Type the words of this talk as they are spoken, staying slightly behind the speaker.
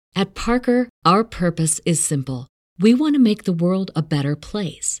At Parker, our purpose is simple. We want to make the world a better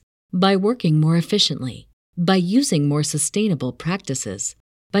place by working more efficiently, by using more sustainable practices,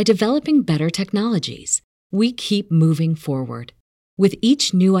 by developing better technologies. We keep moving forward. With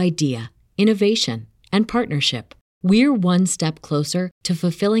each new idea, innovation, and partnership, we're one step closer to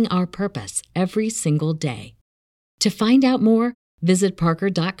fulfilling our purpose every single day. To find out more, visit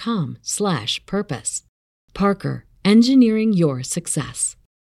parker.com/purpose. Parker, engineering your success.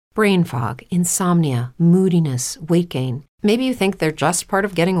 Brain fog, insomnia, moodiness, weight gain. Maybe you think they're just part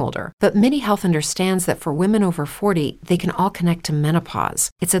of getting older, but MIDI Health understands that for women over 40, they can all connect to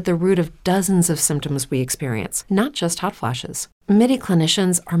menopause. It's at the root of dozens of symptoms we experience, not just hot flashes. MIDI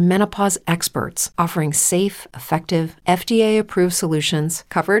clinicians are menopause experts, offering safe, effective, FDA-approved solutions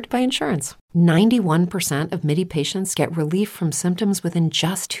covered by insurance. 91% of MIDI patients get relief from symptoms within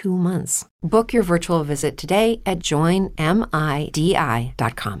just 2 months. Book your virtual visit today at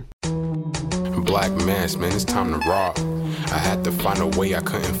joinmidi.com. Black mass, man, it's time to rock. I had to find a way, I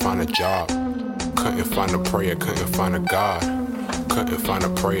couldn't find a job. Couldn't find a prayer, couldn't find a God. Couldn't find a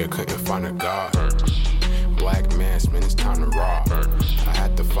prayer, couldn't find a God. Black mass, man, it's time to rock. I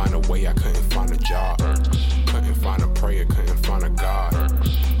had to find a way, I couldn't find a job. Couldn't find a prayer, couldn't find a God.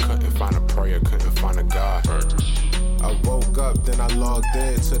 Couldn't find a prayer, couldn't find a God. I woke up, then I logged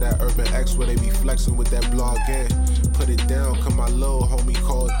in to that Urban X where they be flexing with that blog in. Put it down, cause my little homie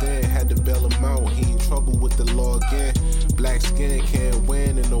called in. Had to bail him out, he in trouble with the law again. Black skin can't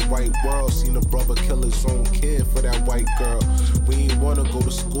win in the white world. Seen a brother kill his own kid for that white girl. We ain't wanna go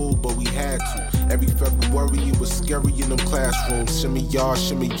to school, but we had to. Every February it was scary in them classrooms. Shimmy y'all,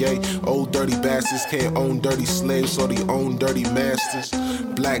 shimmy yay. Old dirty bastards can't own dirty slaves, so they own dirty masters.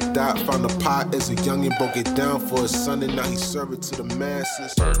 Black Dot found a pot as a youngin', broke it down for his son, and now he serve it to the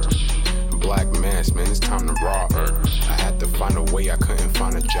masses. Black mass, man, it's time to rock. I had to find a way, I couldn't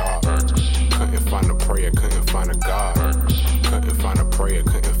find a job. Couldn't find a prayer, couldn't find a God. Couldn't find a prayer,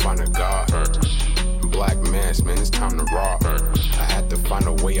 couldn't find a God. Black mass, man, it's time to rock. I had to find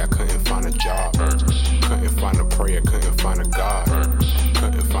a way, I couldn't find a job. Couldn't find a prayer, couldn't find a God.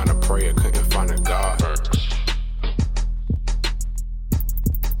 Couldn't find a prayer, couldn't find a God.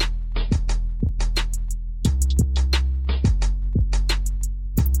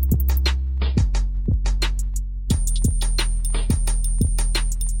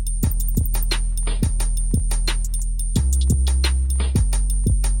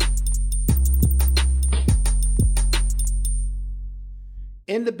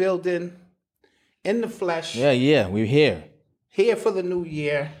 In the building, in the flesh. Yeah, we're here. Here for the new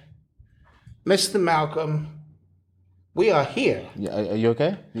year. Mr. Malcolm, we are here. Yeah, are you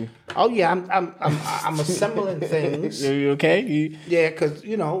okay? Oh yeah, I'm assembling things. You okay? Yeah, because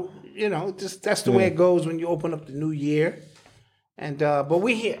you know, just that's the way it goes when you open up the new year. And but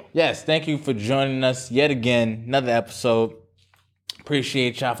we're here. Yes, thank you for joining us yet again. Another episode.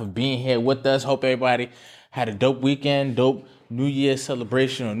 Appreciate y'all for being here with us. Hope everybody had a dope weekend, dope New Year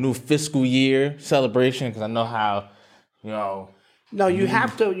celebration or new fiscal year celebration, because I know how, No, you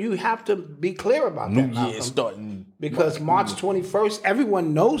have to be clear about New that. Year Malcolm, starting because March 21st,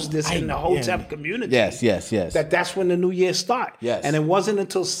 everyone knows this in the Hotep community. Yes. That's when the New Year starts. Yes. And it wasn't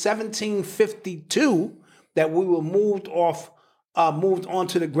until 1752 that we were moved on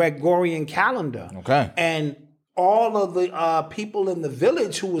to the Gregorian calendar. Okay. And all of the people in the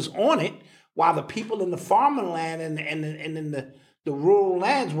village who was on it, while the people in the farming land and in the rural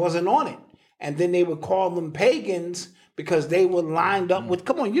lands wasn't on it. And then they would call them pagans because they were lined up with,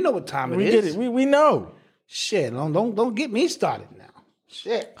 come on, you know what time it is. Get it. We know. Shit, don't get me started now.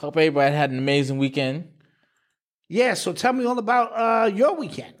 Shit. Hope everybody had an amazing weekend. Yeah, so tell me all about your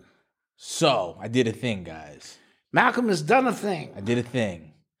weekend. So, I did a thing, guys. Malcolm has done a thing. I did a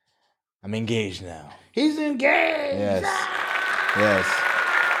thing. I'm engaged now. He's engaged. Yes.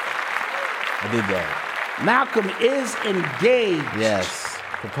 I did that. Malcolm is engaged. Yes.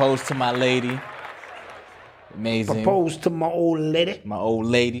 Proposed to my lady. Amazing. Proposed to my old lady. My old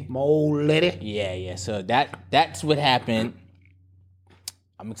lady. Yeah. So that's what happened.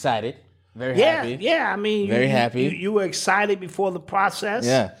 I'm excited. Very happy. Yeah. I mean, very happy. You were excited before the process.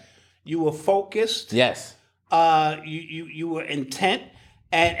 Yeah. You were focused. Yes. You were intent.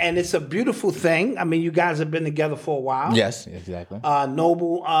 And it's a beautiful thing. I mean, you guys have been together for a while. Yes, exactly.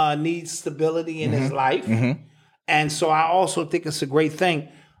 Noble needs stability in his life. Mm-hmm. And so I also think it's a great thing.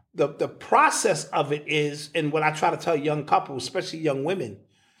 The process of it is, and what I try to tell young couples, especially young women,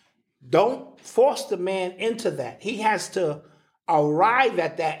 don't force the man into that. He has to arrive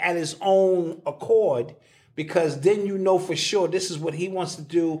at that at his own accord, because then you know for sure this is what he wants to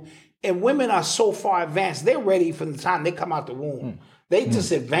do. And women are so far advanced, they're ready from the time they come out the womb. They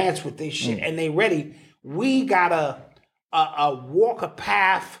just advance with this shit and they ready. We gotta walk a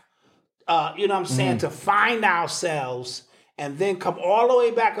path, you know what I'm saying, to find ourselves and then come all the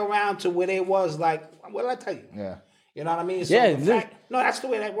way back around to where they was like, what did I tell you? Yeah. You know what I mean? So Yeah, no, that's the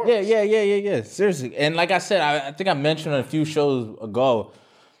way that works. Yeah. Seriously. And like I said, I think I mentioned on a few shows ago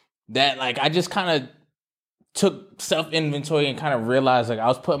that like I just kind of took self-inventory and kind of realized like I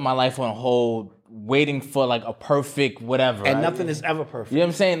was putting my life on hold, waiting for like a perfect whatever. And nothing is ever perfect. You know what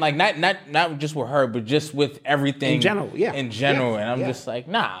I'm saying? Like not just with her, but just with everything In general, yeah. In general. Yeah, And I'm yeah. just like,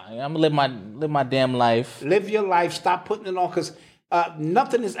 nah, I'm gonna live my damn life. Live your life. Stop putting it on because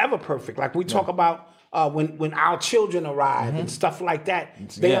nothing is ever perfect. Like we talk about when our children arrive and stuff like that.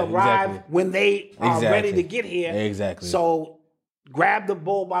 They arrive exactly. when they are Exactly. ready to get here. Exactly. So grab the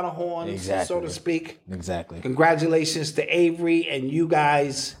bull by the horns, Exactly. so to speak. Exactly. Congratulations to Avery and you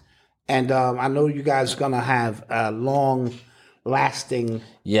guys. And I know you guys are going to have a long-lasting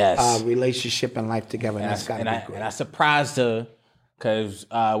Yes. relationship and life together. And that's got to be great. And I surprised her because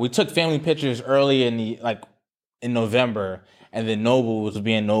we took family pictures early in November, and then Noble was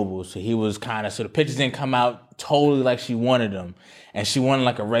being Noble, so he was so the pictures didn't come out totally like she wanted them, and she wanted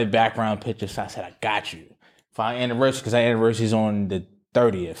like a red background picture. So I said, I got you for our anniversary because our anniversary is on the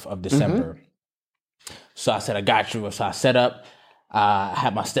 30th of December. So I said, I got you. So I set up. I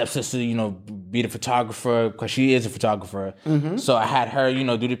had my stepsister, be the photographer because she is a photographer. So I had her,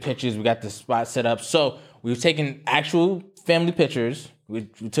 do the pictures. We got the spot set up. So we were taking actual family pictures. We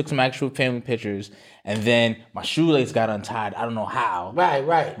took some actual family pictures, and then my shoelace got untied. I don't know how.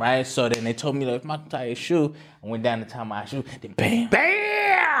 Right. So then they told me, like, if I can tie your shoe, I went down to tie my shoe. Then bam.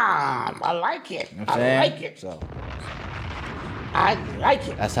 I like it. You know what I'm I saying? like it. So I like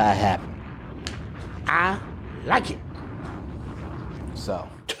it. that's how it happened. I like it. So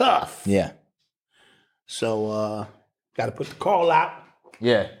Tough. yeah. So got to put the call out.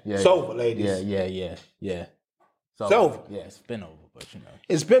 Yeah. It's over, ladies. Yeah. It's over. Yeah, it's been over, but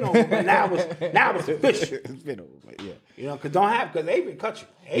It's been over, but now it's official. It's been over, but yeah. Because Avery cut you.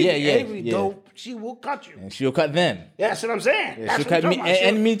 Yeah. Avery dope. She will cut you. And she'll cut them. Yeah, that's what I'm saying. Yeah, That's she'll what I'm cut me talking about.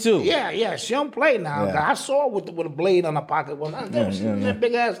 and me too. Yeah. She don't play now. Yeah. I saw her with a blade on her pocket. Well, that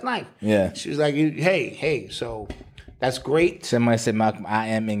big ass knife. Yeah. She was like, hey. So that's great. Somebody said, Malcolm, I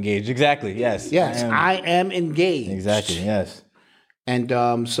am engaged. Exactly. Yes. Yes, I am engaged. Exactly. Yes. And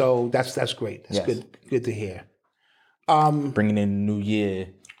so that's great. That's Yes. good to hear. Bringing in the new year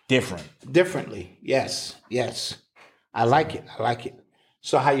Differently. Yes. I like it.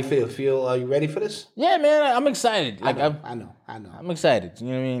 So how you feel? Are you ready for this? Yeah, man. I'm excited. Like I know. I'm excited. You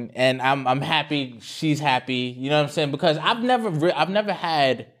know what I mean? And I'm happy. She's happy. You know what I'm saying? Because I've never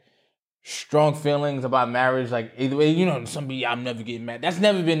had strong feelings about marriage. Like either way, somebody I'm never getting married. That's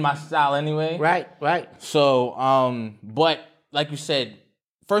never been my style anyway. Right. So, but like you said,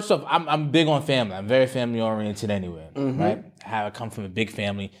 first off, I'm big on family. I'm very family oriented anyway, right? I come from a big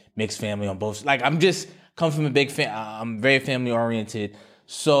family, mixed family on both. Like I'm just come from a big family. I'm very family oriented.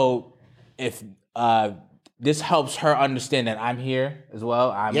 So if this helps her understand that I'm here as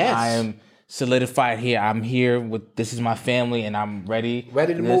well. I am solidified here. I'm here this is my family, and I'm ready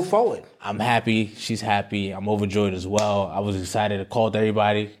to move forward. I'm happy. She's happy. I'm overjoyed as well. I was excited. I called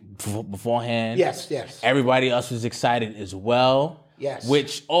everybody beforehand. Yes. Everybody else was excited as well. Yes.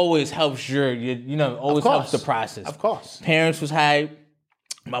 Which always helps always helps the process. Of course. Parents was hyped.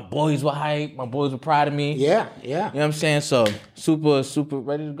 My boys were hyped. My boys were proud of me. Yeah. You know what I'm saying? So super, super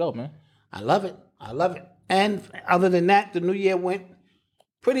ready to go, man. I love it. And other than that, the new year went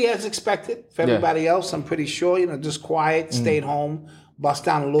pretty as expected for everybody else. I'm pretty sure, just quiet, stayed home, bust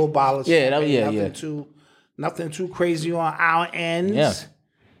down a little bottle of champagne. Nothing too crazy on our ends. Yeah.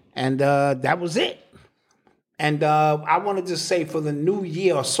 And that was it. And I want to just say for the new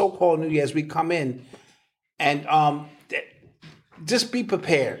year, or so-called new year, as we come in, and just be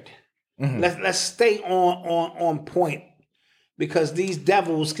prepared. Let's stay on point, because these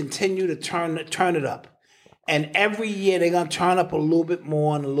devils continue to turn it up. And every year they're going to turn up a little bit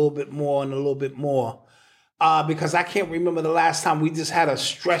more and a little bit more and a little bit more. Because I can't remember the last time we just had a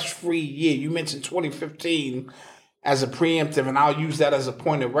stress-free year. You mentioned 2015 as a preemptive, and I'll use that as a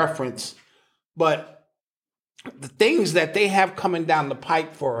point of reference. But the things that they have coming down the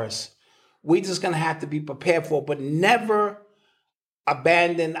pipe for us, we're just going to have to be prepared for, but never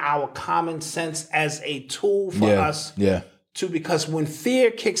abandon our common sense as a tool for us. Yeah. Because when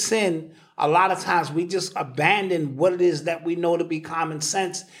fear kicks in, a lot of times we just abandon what it is that we know to be common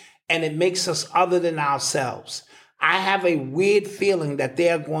sense, and it makes us other than ourselves. I have a weird feeling that they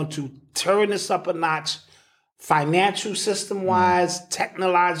are going to turn this up a notch, financial system-wise,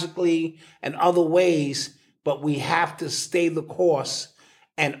 technologically, and other ways, but we have to stay the course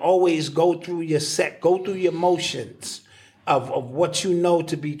and always go through your motions of what you know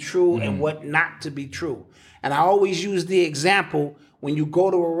to be true and what not to be true. And I always use the example, when you go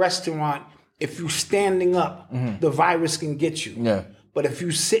to a restaurant, if you're standing up, the virus can get you. Yeah. But if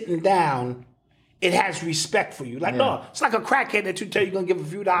you're sitting down, it has respect for you. Like, no, it's like a crackhead that you tell you're going to give a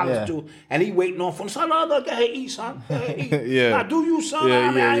few dollars to, and he waiting on for him. Son, no, go ahead, eat, son. Go ahead, eat. Now, do you, son?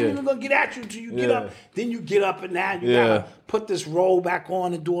 I ain't even going to get at you until you get up. Then you get up, and now you got to put this roll back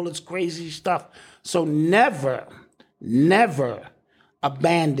on and do all this crazy stuff. So never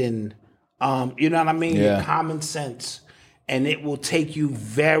abandon, you know what I mean, your common sense, and it will take you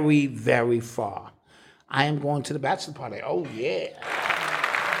very, very far. I am going to the bachelor party. Oh, yeah.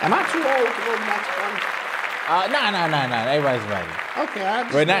 Am I too old to go to the bachelor party? Nah. Everybody's ready. Okay.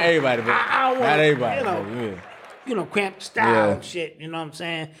 But not everybody, but I not everybody. You know, cramped style and shit, you know what I'm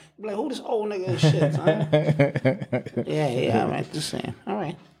saying? Be like, who this old nigga and shit, son? yeah, all right, just saying. All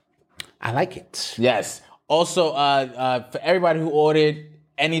right. I like it. Yes. Also, for everybody who ordered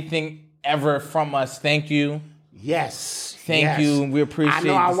anything ever from us, thank you. Yes. Thank you. We appreciate it. I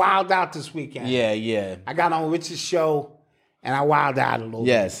know I wilded out this weekend. Yeah. I got on Rich's show, and I wilded out a little bit.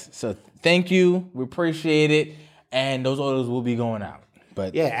 Yes. So thank you. We appreciate it. And those orders will be going out.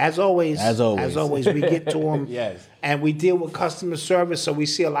 But yeah, as always, we get to them. Yes. And we deal with customer service, so we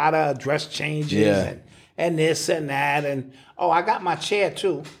see a lot of address changes and this and that. And I got my chair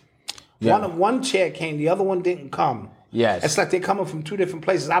too. Yeah. One chair came, the other one didn't come. Yes. It's like they're coming from two different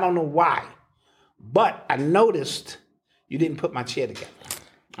places. I don't know why. But I noticed you didn't put my chair together.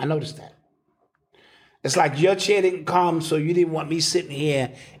 I noticed that. It's like your chair didn't come, so you didn't want me sitting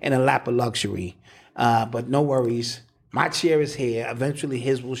here in a lap of luxury. But no worries. My chair is here. Eventually,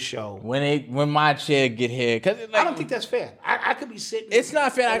 his will show. When my chair get here, because I don't think that's fair. I could be sitting. It's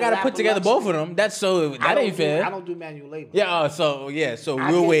not fair. I got to put together both of them. That ain't fair. I don't do manual labor. Yeah. So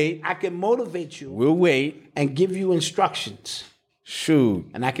we'll wait. I can motivate you. We'll wait and give you instructions.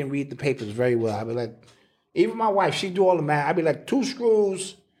 Shoot. And I can read the papers very well. I'll be like, even my wife, she do all the math. I'll be like 2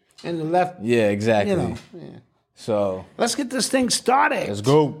 screws in the left. Yeah, exactly. You know. Yeah. So let's get this thing started. Let's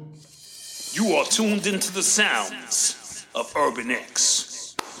go. You are tuned into the sounds of Urban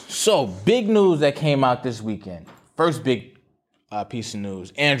X. So, big news that came out this weekend. First big piece of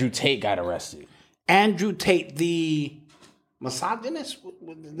news. Andrew Tate got arrested. Andrew Tate, the misogynist?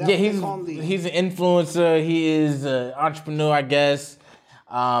 Yeah, he's an influencer. He is an entrepreneur, I guess.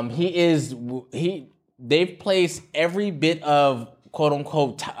 They've placed every bit of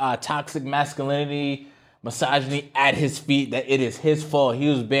quote-unquote toxic masculinity, misogyny at his feet, that it is his fault. He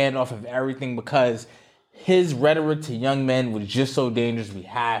was banned off of everything because his rhetoric to young men was just so dangerous. We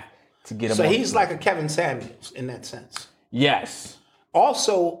have to get him. So he's like a Kevin Samuels in that sense. Yes.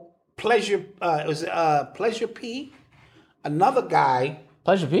 Also, Pleasure P, another guy.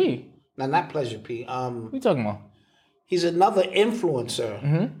 Pleasure P? No, not Pleasure P. What are you talking about? He's another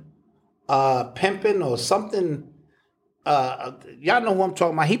influencer. Pimping or something. Y'all know who I'm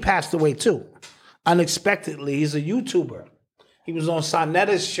talking about. He passed away too. Unexpectedly. He's a YouTuber. He was on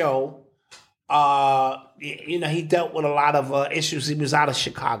Sonetta's show. He dealt with a lot of issues. He was out of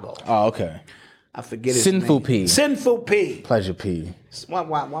Chicago. Oh, okay. I forget his Sinful name. P. Sinful P. Pleasure P. Why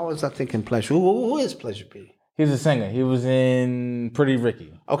was I thinking Pleasure? Who is Pleasure P? He's a singer. He was in Pretty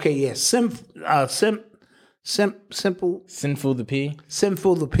Ricky. Okay, yeah. Sinful the P?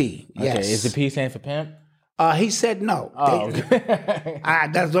 Sinful the P, yes. Okay, is the P stand for pimp? He said no. Oh, okay.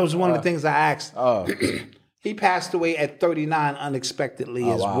 That was one of the things I asked. Oh. He passed away at 39 unexpectedly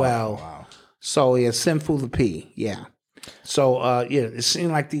as well. Wow. So, yeah, Sinful the P, yeah. So, it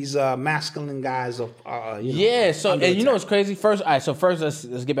seemed like these masculine guys are, Yeah, so, and you know what's crazy? First,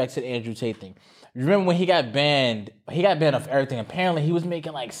 let's get back to the Andrew Tate thing. You remember when he got banned off everything. Apparently, he was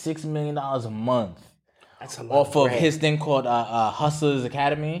making like $6 million a month. That's a lot off of his thing called Hustlers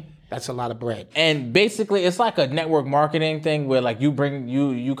Academy. That's a lot of bread. And basically, it's like a network marketing thing where like you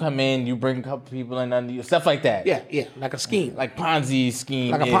come in, you bring a couple people in under you, stuff like that. Yeah, like a scheme. Like Ponzi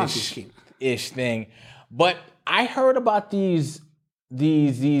scheme. Like a Ponzi scheme. Ish thing. But I heard about these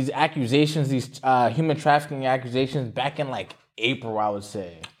accusations, these human trafficking accusations back in like April, I would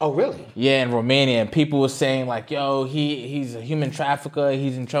say. Oh, really? Yeah, in Romania. And people were saying like, yo, he's a human trafficker,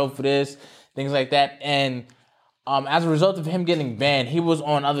 he's in trouble for this, things like that. And as a result of him getting banned, he was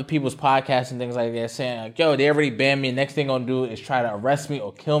on other people's podcasts and things like that saying like, yo, they already banned me. Next thing they're going to do is try to arrest me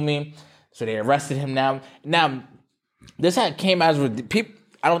or kill me. So they arrested him now. Now, this came as people.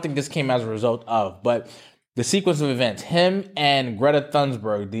 I don't think this came as a result of, but the sequence of events. Him and Greta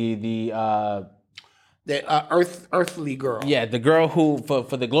Thunberg, the earthly girl. Yeah, the girl who for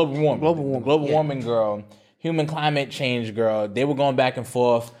the global warming. Global warming girl. human climate change girl. They were going back and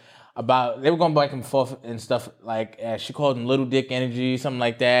forth and stuff like she called him Little Dick Energy, something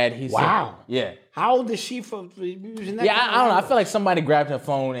like that. He Wow. said, yeah. How old is she for using that? Yeah, I don't know. I feel like somebody grabbed her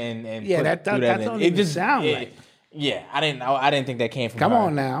phone and that don't even sound right. Yeah, I didn't think that came from Come her.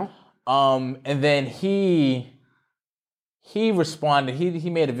 on now. And then he responded. He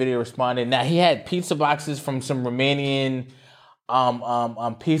made a video responding. Now he had pizza boxes from some Romanian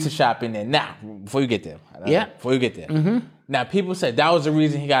pizza shop in there. Now, before you get there. Mm-hmm. Now, people said that was the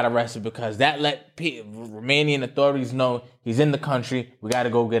reason he got arrested, because that let Romanian authorities know he's in the country. We got to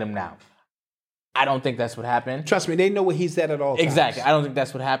go get him now. I don't think that's what happened. Trust me, they know where he's at all times. Exactly. I don't think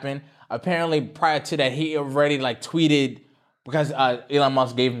that's what happened. Apparently, prior to that, he already tweeted, because Elon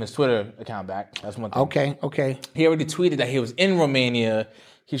Musk gave him his Twitter account back. That's one thing. Okay. He already tweeted that he was in Romania.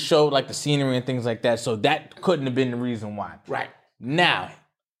 He showed the scenery and things like that. So that couldn't have been the reason why. Right. Now,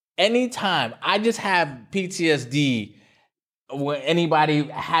 anytime I just have PTSD with anybody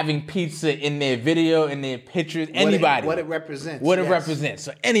having pizza in their video, in their pictures, anybody. What it represents. What it represents.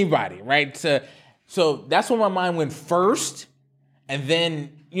 So anybody, right? So that's where my mind went first. And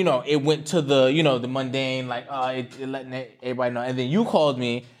then, it went to the, the mundane, it letting everybody know. And then you called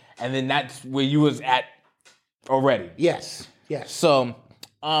me, and then that's where you was at already. Yes. So,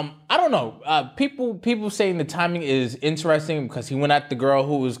 I don't know. People saying the timing is interesting because he went at the girl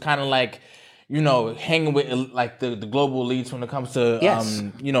who was kind of hanging with the global elites when it comes to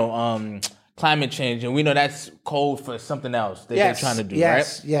climate change, and we know that's code for something else that they're trying to do,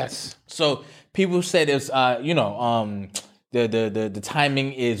 right? Yes. So people said it's the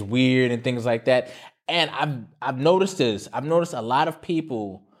timing is weird and things like that, and I've noticed this. I've noticed a lot of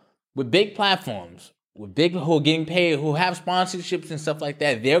people with big platforms, who are getting paid, who have sponsorships and stuff like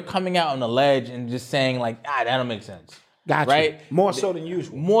that. They're coming out on the ledge and just saying that don't make sense. Gotcha. Right? More so than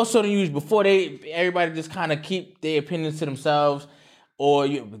usual. Before everybody just kind of keep their opinions to themselves, or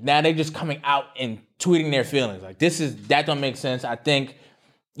now they just coming out and tweeting their feelings. That don't make sense. I think,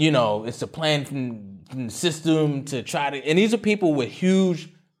 it's a plan from the system to try to, and these are people with huge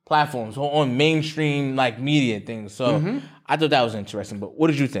platforms on mainstream media and things. So I thought that was interesting. But what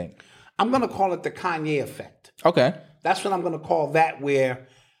did you think? I'm going to call it the Kanye effect. Okay. That's what I'm going to call that, where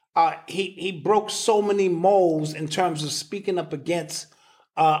he broke so many molds in terms of speaking up against,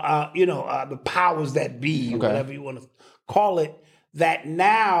 the powers that be, whatever you want to call it, that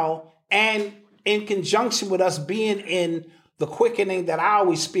now, and in conjunction with us being in the quickening that I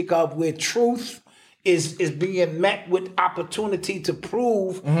always speak of, where truth is being met with opportunity to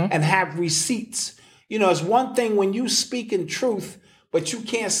prove and have receipts. It's one thing when you speak in truth, but you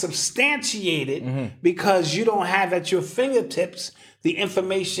can't substantiate it because you don't have at your fingertips the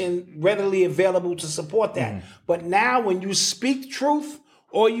information readily available to support that. But now when you speak truth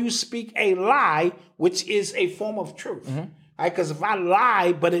or you speak a lie, which is a form of truth, right? Because if I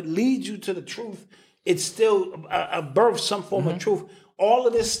lie, but it leads you to the truth, it's still a birth, some form of truth. All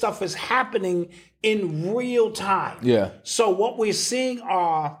of this stuff is happening in real time. Yeah. So what we're seeing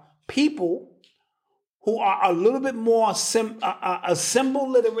are people who are a little bit more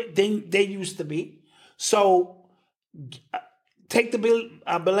symbol literate than they used to be. So take the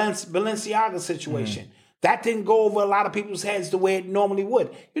Balenciaga situation. That didn't go over a lot of people's heads the way it normally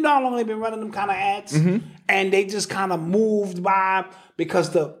would. You know how long they've been running them kind of ads? And they just kind of moved by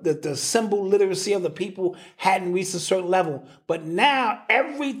because the symbol literacy of the people hadn't reached a certain level. But now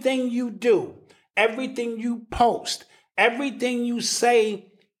everything you do, everything you post, everything you say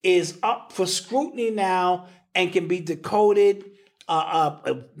is up for scrutiny now and can be decoded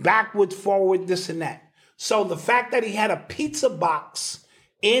backward, forward, this and that. So the fact that he had a pizza box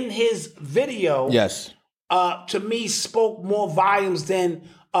in his video, to me spoke more volumes than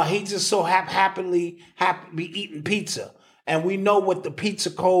he just so happily be eating pizza. And we know what the pizza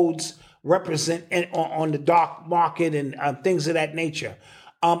codes represent on the dark market and things of that nature.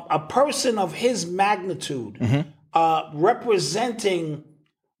 A person of his magnitude representing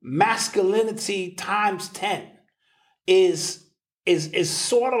masculinity times 10 is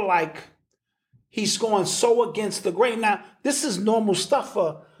sort of like he's going so against the grain. Now, this is normal stuff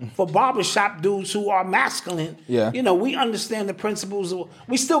for barbershop dudes who are masculine. Yeah. We understand the principles.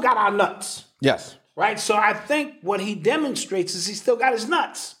 We still got our nuts. Yes. Right? So I think what he demonstrates is he still got his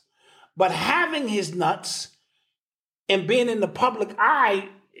nuts. But having his nuts and being in the public eye,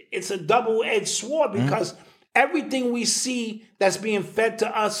 it's a double-edged sword because everything we see that's being fed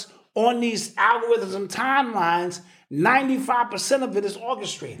to us on these algorithms and timelines, 95% of it is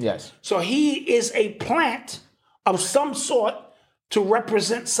orchestrated. Yes. So he is a plant of some sort to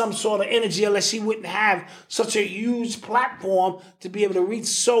represent some sort of energy, unless he wouldn't have such a huge platform to be able to reach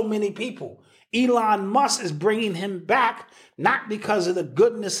so many people. Elon Musk is bringing him back, not because of the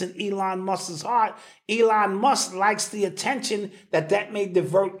goodness in Elon Musk's heart. Elon Musk likes the attention that may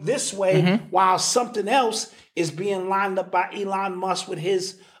divert this way, while something else is being lined up by Elon Musk with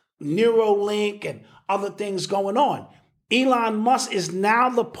his Neuralink and other things going on. Elon Musk is now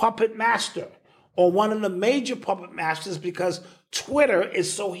the puppet master, or one of the major puppet masters, because Twitter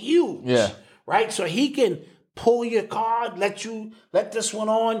is so huge. Yeah. Right? So he can pull your card, let this one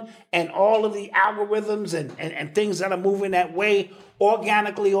on, and all of the algorithms and things that are moving that way,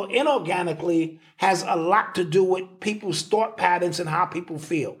 organically or inorganically, has a lot to do with people's thought patterns and how people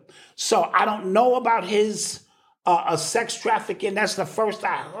feel. So I don't know about his sex trafficking. That's the first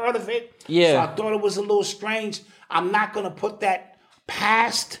I heard of it. Yeah. So I thought it was a little strange. I'm not going to put that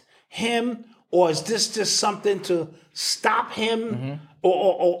past him, or is this just something to stop him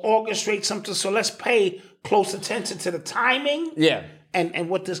or orchestrate something? So let's pay close attention to the timing and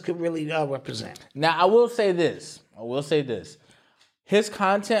what this could really represent. Now, I will say this. His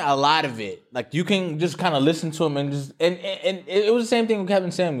content, a lot of it, like you can just kind of listen to him and it was the same thing with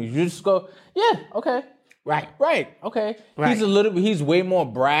Kevin Samuels. You just go, yeah, okay. Right, okay. Right. He's way more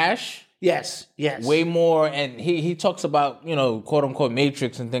brash. Yes. Way more, and he talks about, quote unquote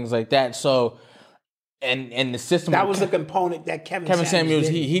Matrix and things like that. So, and the system. That was the component that Kevin Samuels,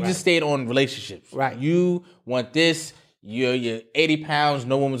 did. he just stayed on relationships. Right. You want this, you're 80 pounds,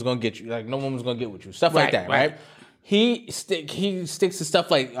 no woman's gonna get you. Like, no woman's gonna get with you. Stuff like that, right? He sticks to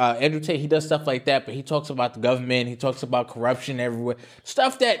stuff like Andrew Tate, he does stuff like that, but he talks about the government, he talks about corruption everywhere.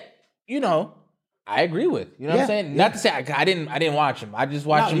 Stuff that, I agree with. You know what I'm saying? Not to say I didn't watch him. I just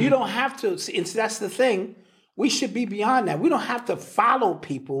watched him. You don't have to. See, that's the thing. We should be beyond that. We don't have to follow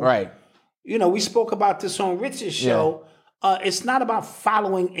people. Right. We spoke about this on Rich's show. Yeah. It's not about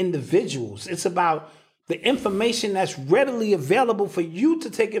following individuals. It's about the information that's readily available for you to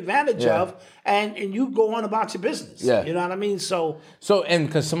take advantage of, and you go on about your business. Yeah. You know what I mean? So and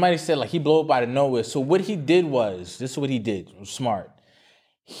because somebody said like he blew up out of nowhere. So what he did was, this is what he did. It was smart.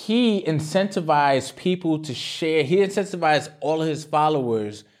 He incentivized people to share. He incentivized all of his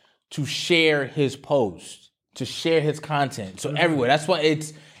followers to share his post, to share his content. So everywhere. That's why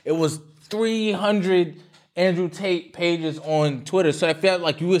it was 300 Andrew Tate pages on Twitter. So I felt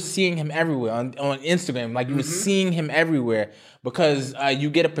like you were seeing him everywhere on Instagram. Like you were seeing him everywhere because you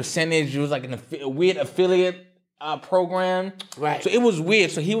get a percentage. It was like a weird affiliate program. Right. So it was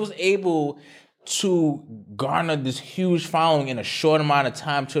weird. So he was able to garner this huge following in a short amount of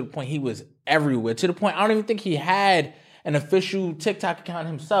time, to the point he was everywhere. To the point I don't even think he had an official TikTok account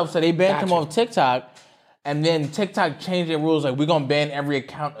himself. So they banned him off TikTok, and then TikTok changed their rules. Like, we're gonna ban every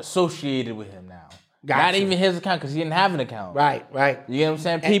account associated with him now. Not even his account, because he didn't have an account. Right. You know what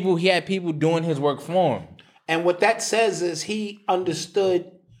I'm saying? He had people doing his work for him. And what that says is he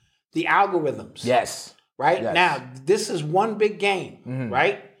understood the algorithms. Yes. Right? Yes. Now, this is one big game,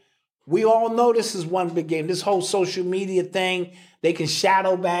 right? We all know this is one big game. This whole social media thing, they can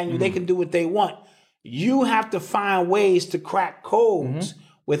shadow ban you. They can do what they want. You have to find ways to crack codes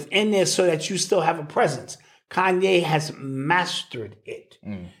within there so that you still have a presence. Kanye has mastered it.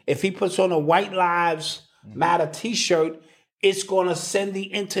 If he puts on a White Lives Matter t-shirt, it's going to send the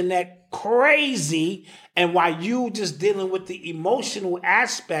internet crazy. And while you just dealing with the emotional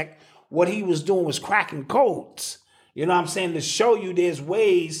aspect, what he was doing was cracking codes. You know what I'm saying? To show you there's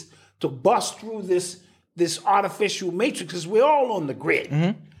ways to bust through this artificial matrix, because we're all on the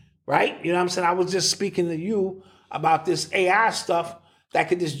grid, right? You know what I'm saying? I was just speaking to you about this AI stuff that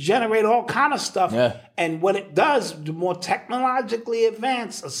could just generate all kind of stuff. Yeah. And what it does, the more technologically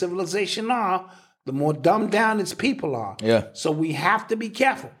advanced a civilization are, the more dumbed down its people are. Yeah. So we have to be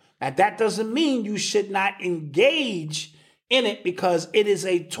careful. Now, that doesn't mean you should not engage in it, because it is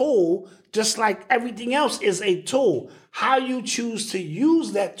a tool, just like everything else is a tool. How you choose to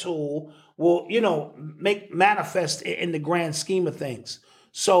use that tool will, make manifest in the grand scheme of things.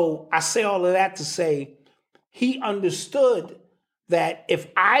 So I say all of that to say he understood that if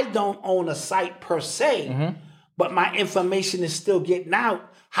I don't own a site per se, but my information is still getting out,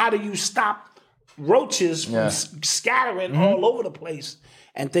 how do you stop roaches from scattering all over the place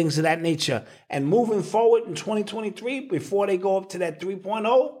and things of that nature? And moving forward in 2023, before they go up to that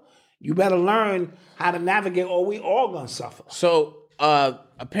 3.0, you better learn how to navigate, or we all gonna suffer. So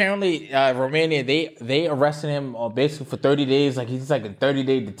apparently, Romania, they arrested him basically for 30 days. Like, he's like in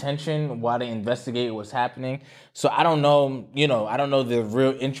 30-day detention while they investigate what's happening. So I don't know, I don't know the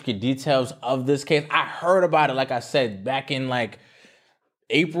real intricate details of this case. I heard about it, like I said, back in like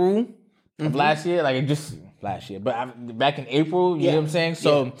April of last year, like just last year, but back in April, you know what I'm saying?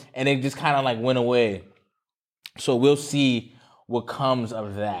 So, and it just kind of like went away. So we'll see what comes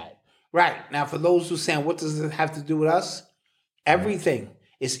of that. Right. Now, for those who are saying, what does it have to do with us? Everything.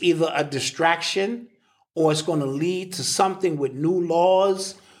 It's either a distraction or it's going to lead to something with new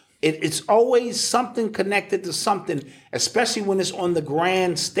laws. It's always something connected to something, especially when it's on the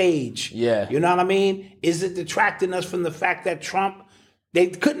grand stage. Yeah. You know what I mean? Is it detracting us from the fact that Trump, they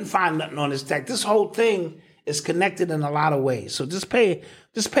couldn't find nothing on his tech? This whole thing is connected in a lot of ways. So just pay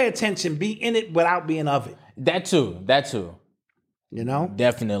attention. Be in it without being of it. That too. You know?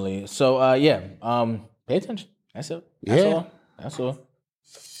 Definitely. So pay attention. That's it. That's all.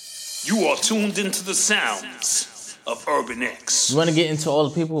 You are tuned into the sounds of Urban X. You want to get into all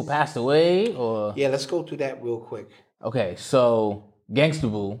the people who passed away, or? Yeah, let's go through that real quick. Okay, so Gangsta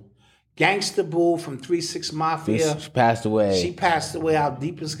Boo from 3 6 Mafia. she passed away. She passed away. Our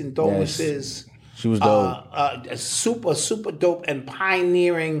deepest condolences. She was dope. A super dope and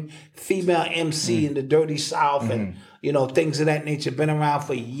pioneering female MC in the Dirty South, and things of that nature. Been around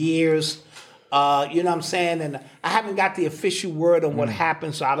for years. You know what I'm saying? And I haven't got the official word on what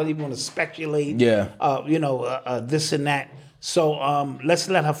happened, so I don't even want to speculate. Yeah. This and that. So let's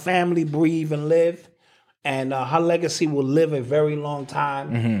let her family breathe and live. And her legacy will live a very long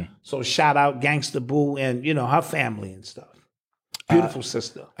time. So shout out Gangsta Boo and, her family and stuff. Beautiful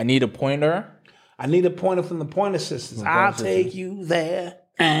sister. I need a pointer. I need a pointer from the Pointer Sisters. I'll take you there.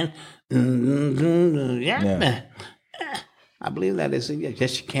 And I believe that is it.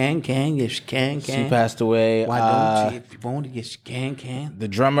 Yes, you can. Yes, you can. She passed away. Why don't you? If you want to, yes, you can. The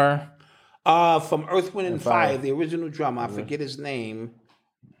drummer. From Earth, Wind, and Fire, the original drummer. I forget his name.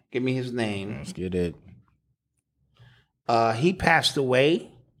 Give me his name. Let's get it. He passed away.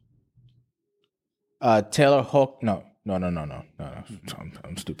 Taylor Hawk. No.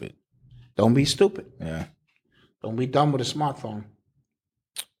 I'm stupid. Don't be stupid. Yeah. Don't be dumb with a smartphone.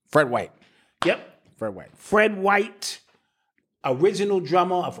 Fred White. Yep. Fred White, original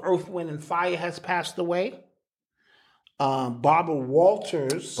drummer of Earth, Wind, and Fire, has passed away. Barbara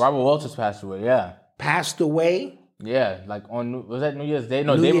Walters. Passed away, yeah. Passed away. Yeah, like was that New Year's Day?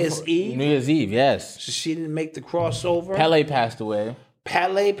 No, New day Year's before, Eve. New Year's Eve, yes. So she didn't make the crossover. Pele passed away.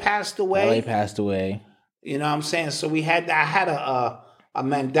 You know what I'm saying? So I had a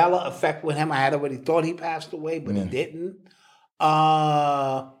Mandela effect with him. I had already thought he passed away, but he didn't.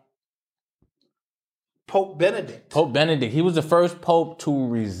 Pope Benedict. He was the first pope to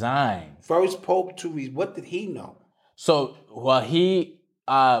resign. What did he know? So, he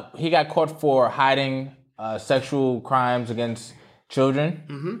got caught for hiding sexual crimes against children.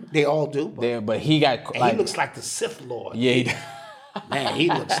 Mm-hmm. They all do. But he got he looks like the Sith Lord. Yeah, man, he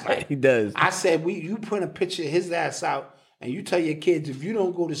looks like he does. I said, you print a picture of his ass out, and you tell your kids, if you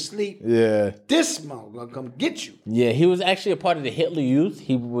don't go to sleep, this motherfucker gonna come get you. Yeah, he was actually a part of the Hitler Youth.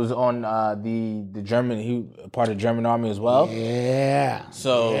 He was on the German. Part of the German army as well. Yeah.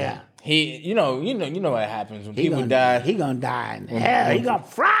 So he, you know what happens when people die. He gonna die in hell. He gonna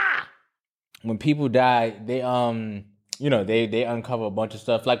fry. When people die, they they uncover a bunch of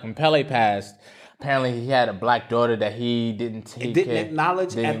stuff. Like when Pele passed. Apparently, he had a black daughter that he didn't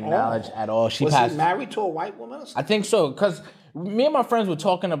acknowledge at all. She was passed. He married to a white woman? I think so, because me and my friends were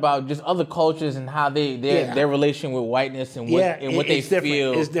talking about just other cultures and how their relation with whiteness and what they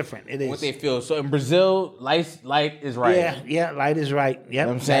feel. It's different. It is what they feel. So in Brazil, light is right. Yeah, light is right. Yep, you know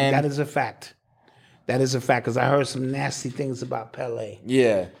what I'm saying that is a fact. That is a fact because I heard some nasty things about Pele.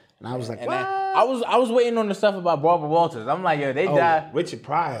 Yeah, and I was like, what? I was waiting on the stuff about Barbara Walters. I'm like, they died. Richard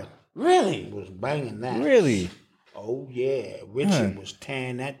Pryor. Really? Was banging that. Really? Oh, yeah. Richard was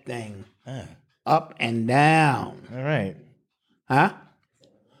tearing that thing up and down. All right. Huh?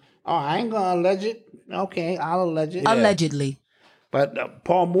 Oh, I ain't going to allege it. Okay, I'll allege it. Yeah. Allegedly. But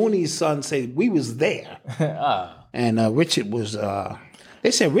Paul Mooney's son said we was there. And Richard was,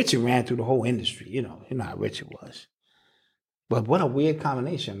 they said Richard ran through the whole industry. You know how Richard was. But what a weird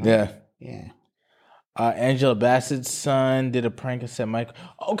combination, man. Yeah. Yeah. Angela Bassett's son did a prank and said Michael.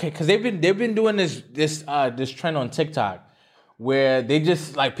 Okay, because they've been doing this trend on TikTok where they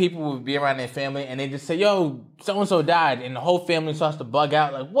just like people would be around their family and they just say, "Yo, so and so died," and the whole family starts to bug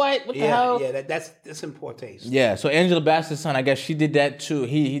out like, "What? What the hell?" Yeah, that's in poor taste. Yeah, so Angela Bassett's son, I guess she did that too.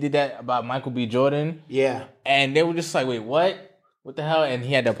 He did that about Michael B. Jordan. Yeah, and they were just like, "Wait, what? What the hell?" And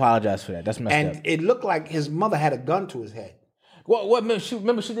he had to apologize for that. That's messed up. And it looked like his mother had a gun to his head. What?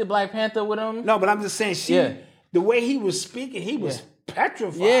 Remember she did Black Panther with him? No, but I'm just saying the way he was speaking, he was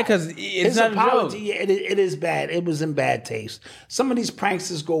petrified. Yeah, because it's his not apology. a joke. It is bad. It was in bad taste. Some of these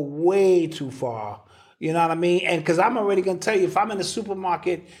pranksters go way too far. You know what I mean? And because I'm already gonna tell you, if I'm in the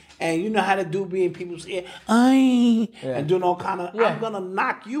supermarket and you know how to do be in people's ear, and doing all kind of, I'm gonna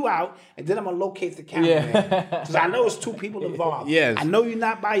knock you out, and then I'm gonna locate the cameraman because I know it's two people involved. Yes. I know you're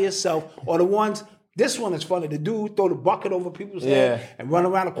not by yourself, or the ones. This one is funny. The dude throw the bucket over people's head and run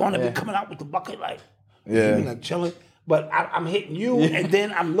around the corner, be coming out with the bucket like, like chilling. But I'm hitting you, and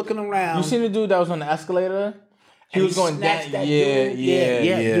then I'm looking around. You seen the dude that was on the escalator? He was going down.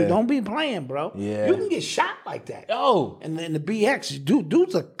 Yeah. Dude, don't be playing, bro. Yeah. You can get shot like that. Oh. And then the BX,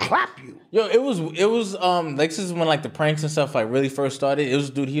 dudes will clap you. Yo, it was like this is when like the pranks and stuff like really first started. It was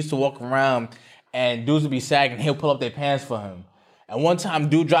a dude, he used to walk around and dudes would be sagging, he'll pull up their pants for him. And one time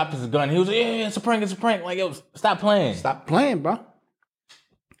dude dropped his gun. He was like, yeah, it's a prank. Like, yo, stop playing. Stop playing, bro. And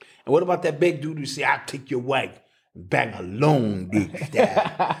what about that big dude who say, I'll take your wife? Bang a long dick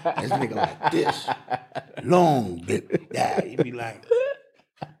stab. This nigga like this. Long dick stab. You be like,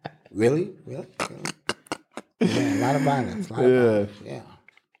 really? Yeah, a lot of violence. Yeah.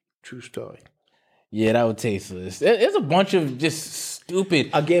 True story. Yeah, that was tasteless. There's a bunch of just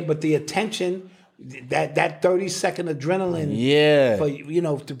stupid. Again, but the attention, that 30-second adrenaline. Yeah. For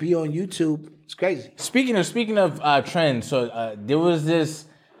to be on YouTube, it's crazy. Speaking of trends, so there was this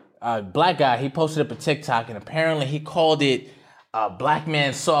black guy. He posted up a TikTok, and apparently he called it "Black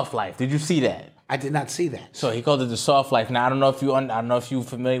Man Soft Life." Did you see that? I did not see that. So he called it the soft life. Now I don't know if you're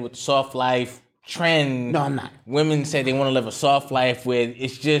familiar with the soft life trend. No, I'm not. Women say they want to live a soft life where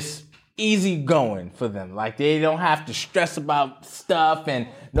it's just easy going for them. Like they don't have to stress about stuff, and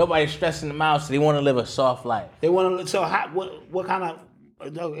nobody's stressing them out. So they want to live a soft life. They want to. So what kind of?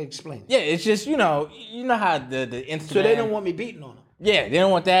 Explain. Yeah, it's just you know how the Instagram. So they don't want me beating on them. Yeah, they don't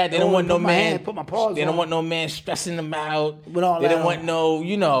want that. They don't want no man. Put my paws They don't on. want no man stressing them out. With all they that don't want on.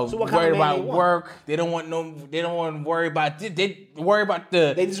 no, So what kind worry of man about they want? work. They don't want to worry about. They worry about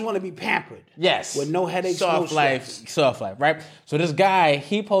the. They just want to be pampered. Yes. With no headaches, soft no life, stress. soft life, right? So this guy,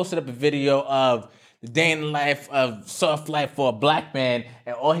 he posted up a video of the day in the life of soft life for a black man,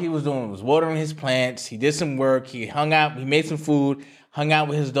 and all he was doing was watering his plants. He did some work. He hung out. He made some food. Hung out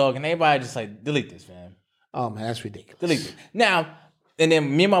with his dog, and everybody just like delete this, fam. Oh man, that's ridiculous. Delete this. Now, and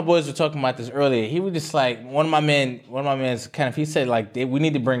then me and my boys were talking about this earlier. He was just like one of my men's kind of. He said like we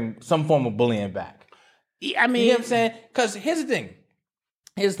need to bring some form of bullying back. I mean, You know what I'm saying? Because here's the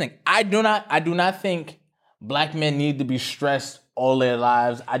thing. I do not think black men need to be stressed all their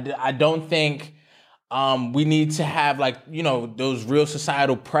lives. I don't think we need to have those real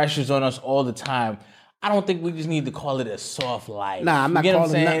societal pressures on us all the time. I don't think we just need to call it a soft life. Nah, I'm not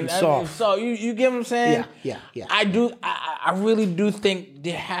calling nothing soft. So you get what I'm saying? Yeah. I really do think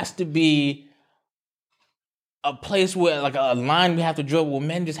there has to be a place where like a line we have to draw where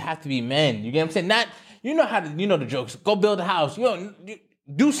men just have to be men. You get what I'm saying? Not the jokes. Go build a house.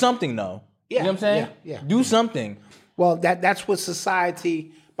 Do something though. Yeah, you know what I'm saying? yeah. Do something. Well, that's what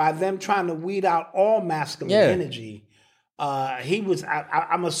society, by them trying to weed out all masculine energy.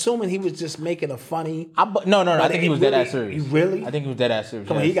 I'm assuming he was just making a funny. No. I think he was dead ass serious. Really? I think he was dead ass serious.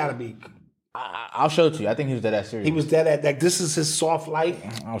 Come on, he gotta be. I'll show it to you. I think he was dead ass serious. He was dead at like this is his soft life.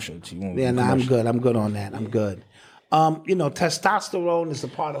 I'll show it to you. Yeah, no, I'm good. I'm good on that. I'm good. Testosterone is a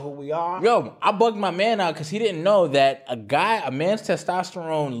part of who we are. Yo, I bugged my man out because he didn't know that a man's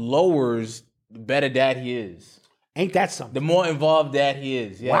testosterone lowers the better dad he is. Ain't that something? The more involved dad he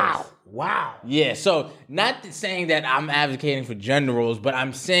is. Yes. Wow. Yeah, so not saying that I'm advocating for gender roles, but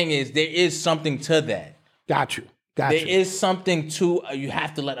I'm saying there is something to that. Got you. There is something to you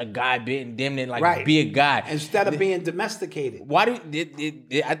have to let a guy be be a guy instead of being domesticated. Why do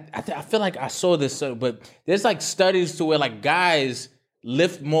I feel like I saw this, but there's like studies to where like guys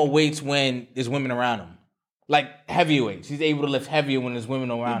lift more weights when there's women around them, like heavier weights. He's able to lift heavier when there's women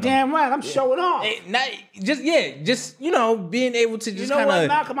around him. Damn right, I'm showing off. Just being able to just kind of. What,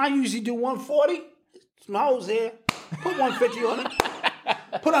 Malcolm? I usually do 140. My hoes here. Put 150 on it.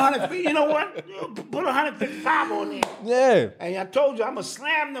 Put 150. You know what? Put 155 on there. Yeah. And I told you I'm gonna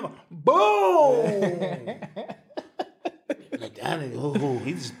slam them. Boom. Like that.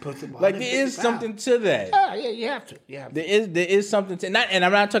 He just puts it. Like there is something to that. Yeah, you have to. There is something to and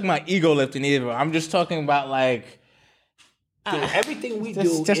I'm not talking about ego lifting either. I'm just talking about like. Dude, everything we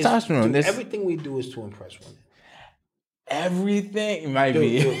do testosterone. Everything we do is to impress women. Everything might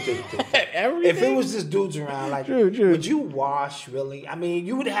be. Everything. If it was just dudes around, like, true. Would you wash, really? I mean,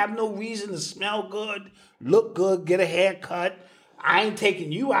 you would have no reason to smell good, look good, get a haircut. I ain't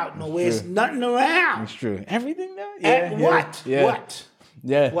taking you out nowhere. It's nothing around. It's true. Everything though? What?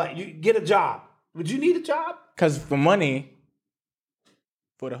 Yeah. What? You get a job. Would you need a job? Because for money,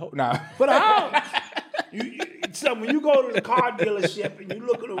 for the whole... Nah. For the house. So when you go to the car dealership and you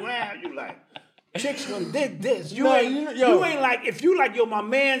looking around, you like... chicks gonna dig this. You No, ain't like, if you like, yo, my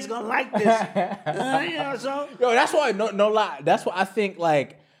man's gonna like this. You know, so Yo, that's why, no lie. That's why I think,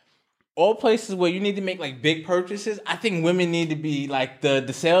 like, all places where you need to make, like, big purchases, I think women need to be, like, the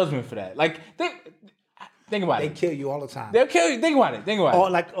salesman for that. Like, think about they it. kill you all the time. They'll kill you. Think about it. Or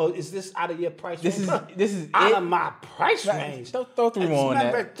like, is this out of your price range? This is out it? of my price range. Throw 3 more on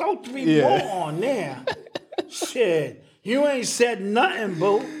that. Throw 3 more on there. Shit, you ain't said nothing,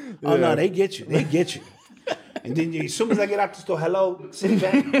 boo. Oh no, they get you. They get you. And then as soon as I get out the store, hello, sit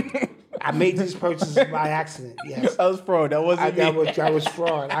back. I made these purchases by accident. Yes, That was fraud. That wasn't me. that was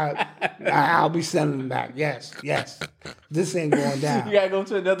fraud. I'll be sending them back. Yes. This ain't going down. You gotta go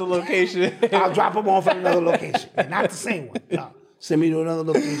to another location. I'll drop them off at another location. Not the same one. No. Send me to another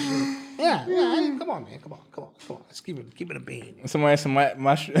location. Yeah. Come on, man. Come on. Let's keep it a bean. Somebody said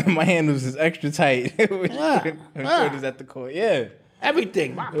my handles is extra tight. Shorty's at the court. Yeah.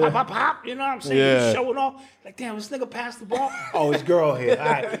 Everything. Pop. You know what I'm saying? Yeah. Showing off. Like, damn, this nigga passed the ball. Oh, it's girl here. All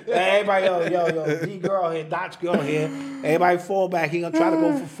right. Hey, everybody, yo, D girl here, Dot's girl here. Everybody fall back. He gonna try to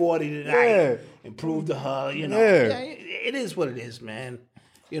go for 40 tonight. Yeah. And prove to her, you know. Yeah. It is what it is, man.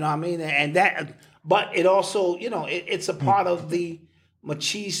 You know what I mean? And that, but it also, you know, it's a part of the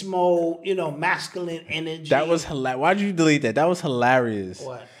machismo, you know, masculine energy. That was hilarious. Why'd you delete that? That was hilarious.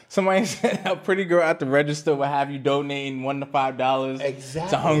 What? Somebody said a pretty girl at the register will have you donating $1 to $5 Exactly.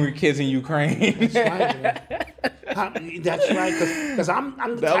 to hungry kids in Ukraine. That's right, man. That's right, because I'm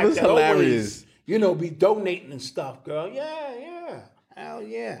the That type was that hilarious. always, you know, be donating and stuff, girl. Yeah. Hell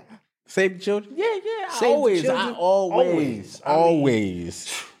yeah. Save the children? Yeah. Save the I children?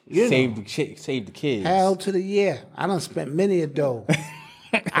 always. You Save the kids. Hell to the year. I done spent many a dough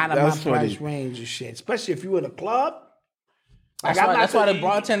out of my That's funny. price range and shit. Especially if you in a club. That's why the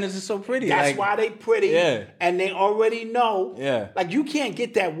bartenders are so pretty. That's why they pretty. Yeah. And they already know. Yeah. Like, you can't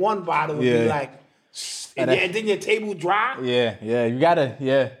get that one bottle and be Yeah. like, and then your table dry. Yeah. You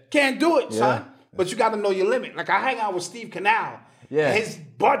gotta, Can't do it, son. But you got to know your limit. Like, I hang out with Steve Canal. Yeah. His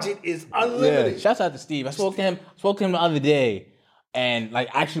budget is Yeah. unlimited. Shouts out to Steve. I spoke to him the other day. And, like,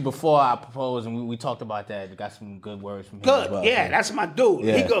 actually before I proposed, and we talked about that, we got some good words from him as Good. well. Yeah, that's my dude.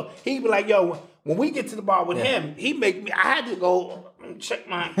 Yeah. He be like, yo, when we get to the bar with him, he make me, I had to go check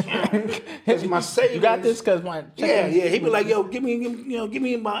my account. Because my savings. You got this? Because my... Yeah. He be like, yo, give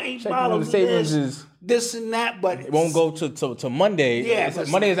me about 8 bottles of savings this, this and that, but It won't go to Monday. Yeah, It's- but-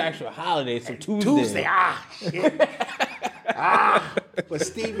 Monday is actually a holiday, so Tuesday. Shit. But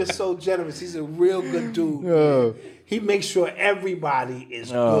Steve is so generous. He's a real good dude. He makes sure everybody is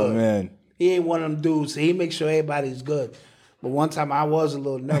good. Oh, man. He ain't one of them dudes. So he makes sure everybody's good. But one time I was a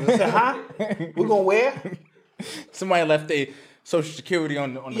little nervous. I said, huh? We're going where? Somebody left their Social Security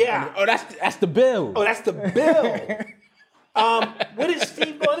on the Yeah. oh, that's the bill. Oh, that's the bill. Where did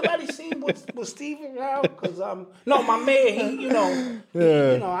Steve go? Anybody seen was Steve around? Because no, my man, he, you know,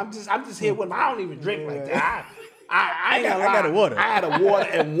 I'm just here with him. I don't even drink like that. I ain't gonna lie. I got a water. I had a water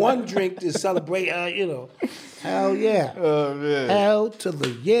and one drink to celebrate. Hell yeah. Oh man. Hell to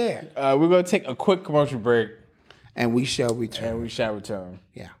the yeah. We're gonna take a quick commercial break, And we shall return. and we shall return.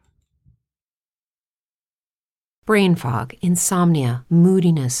 Yeah. Brain fog, insomnia,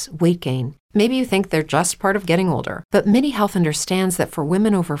 moodiness, weight gain. Maybe you think they're just part of getting older, but MIDI Health understands that for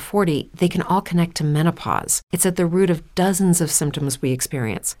women over 40, they can all connect to menopause. It's at the root of dozens of symptoms we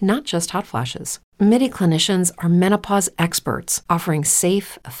experience, not just hot flashes. MIDI clinicians are menopause experts, offering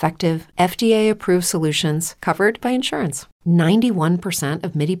safe, effective, FDA-approved solutions covered by insurance. 91%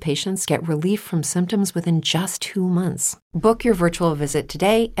 of MIDI patients get relief from symptoms within just 2 months. Book your virtual visit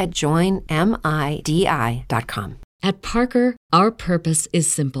today at joinmidi.com. At Parker, our purpose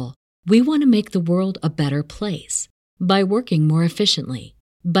is simple. We want to make the world a better place by working more efficiently,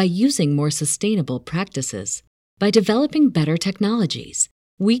 by using more sustainable practices, by developing better technologies.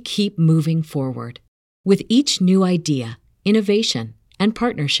 We keep moving forward. With each new idea, innovation, and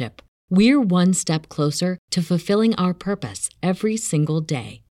partnership, we're one step closer to fulfilling our purpose every single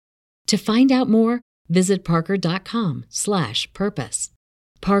day. To find out more, visit parker.com/purpose.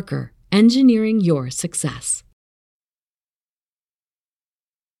 Parker, engineering your success.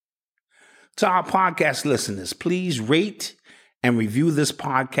 To our podcast listeners, please rate and review this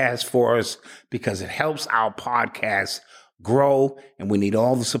podcast for us because it helps our podcast grow and we need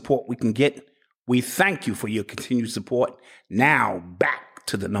all the support we can get. We thank you for your continued support. Now back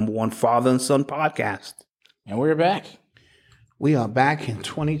to the #1 father and son podcast. And we're back. We are back in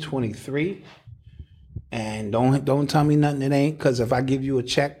 2023. And don't tell me nothing it ain't, because if I give you a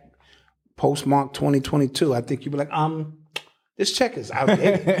check postmark 2022, I think you'll be like, It's checkers.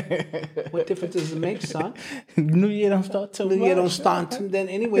 Outdated. What difference does it make, son? New Year don't start till New Year don't start until then.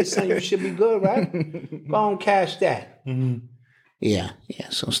 Anyway, son, you should be good, right? Go on, cash that. Yeah.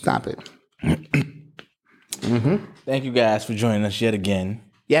 So stop it. Thank you guys for joining us yet again.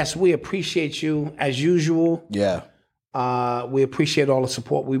 Yes, we appreciate you as usual. Yeah. We appreciate all the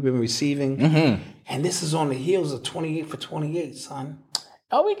support we've been receiving. Mm-hmm. And this is on the heels of 28 for 28, son.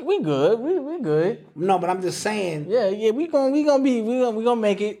 Oh, we good. We good. No, but I'm just saying. Yeah. We gonna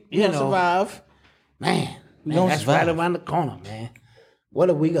make it. We gonna survive. Man, gonna that's survive. right around the corner, man. What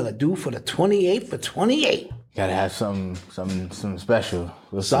are we gonna do for the 28 for 28? Gotta have something special.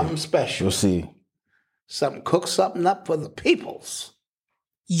 We'll Something see. special. We'll see. Cook something up for the peoples.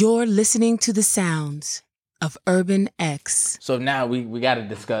 You're listening to the sounds of Urban X. So now we got to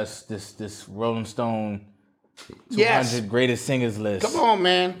discuss this Rolling Stone 200 Yes. greatest singers list. Come on,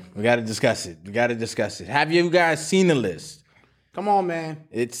 man. We got to discuss it. Have you guys seen the list? Come on, man.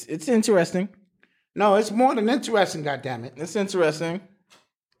 It's interesting. No, it's more than interesting, goddammit. It's interesting.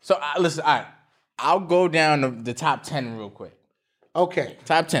 So listen, all right. I'll go down the top 10 real quick. Okay.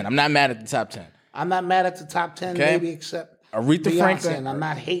 Top 10. I'm not mad at the top 10. I'm not mad at the top 10, Okay. maybe except Aretha Beyonce, Franklin. and I'm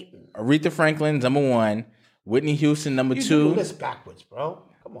not hating. Aretha Franklin's number 1. Whitney Houston, number You 2. do this backwards, bro.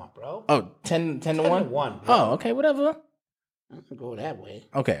 Come on, bro. Oh, 10 to 1? 10 to 1, bro. Oh, okay, whatever. Go that way.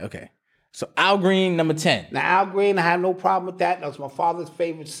 Okay. So Al Green, number 10. Now, Al Green, I have no problem with that. That was my father's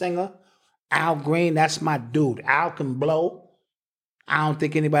favorite singer. Al Green, that's my dude. Al can blow. I don't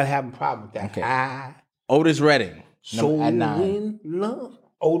think anybody have a problem with that. Okay. Otis Redding, So at 9. in love.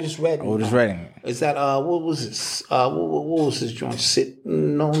 Otis Redding. Otis Redding. Is that what was this? What was his joint?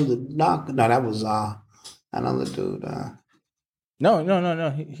 Sitting on the dock? No, that was another dude. No.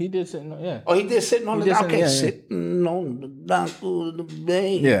 He did sit. Yeah. Oh, he did sitting on He the did dock. sit- Okay, yeah. sitting on the dock of the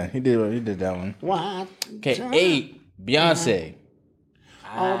bay. Yeah, he did that one. What? Okay, 8. Beyonce.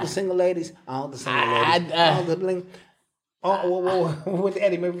 All the single ladies. All the single I- ladies. All the bling. What did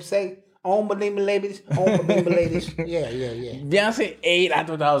Eddie Murphy say? On my ladies. On my ladies. Yeah. Beyonce 8. I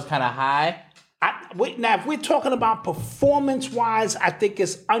thought that was kind of high. Now, if we're talking about performance-wise, I think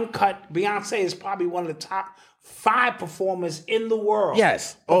it's uncut. Beyonce is probably one of the top 5 performers in the world.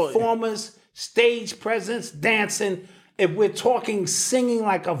 Yes. Performers, stage presence, dancing. If we're talking singing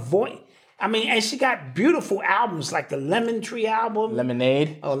like a voice, I mean, and she got beautiful albums like the Lemon Tree album.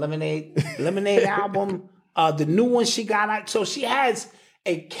 Lemonade. Lemonade album. The new one she got out. So she has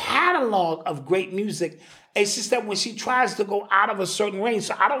a catalog of great music. It's just that when she tries to go out of a certain range,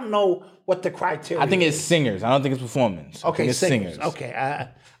 so I don't know what the criteria I think is. it's singers. I don't think it's performance. I Okay, think it's singers. singers. Okay,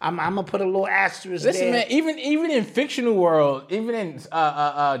 I'm gonna put a little asterisk Listen, there. man. Even in fictional world, even in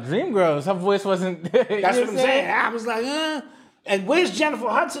Dreamgirls, her voice wasn't. That's what I'm saying. I was like, And where's Jennifer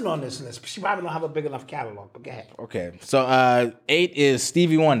Hudson on this list? She probably don't have a big enough catalog. But go ahead. Okay, so 8 is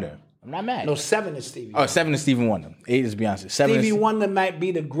Stevie Wonder. I'm not mad. No, 7 is Stevie. Oh, 7 is Stevie Wonder. 8 is Beyonce. 7 Stevie is Wonder might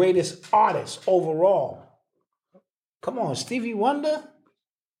be the greatest artist overall. Come on, Stevie Wonder.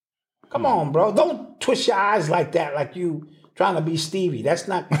 Come on, bro. Don't twist your eyes like that, like you trying to be Stevie. That's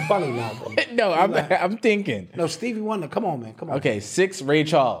not funny now, bro. No, I'm thinking. No, Stevie Wonder. Come on, man. Come on. Okay, 6, Ray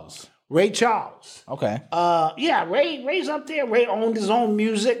Charles. Ray Charles. Okay. Yeah, Ray's up there. Ray owned his own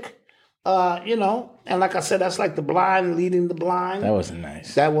music. And like I said, that's like the blind leading the blind. That wasn't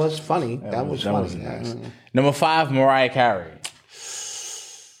nice. That was funny. That was funny. wasn't nice. Number 5, Mariah Carey.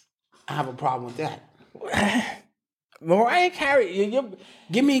 I have a problem with that. Mariah Carey,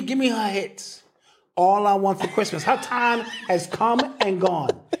 Give me her hits. All I Want for Christmas. Her time has come and gone.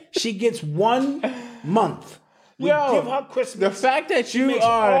 She gets 1 month. We give her Christmas. the fact that She you makes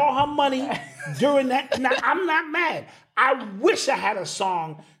are all her money during that. Now, I'm not mad. I wish I had a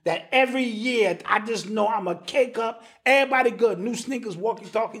song that every year I just know I'm a cake up. Everybody good. New sneakers,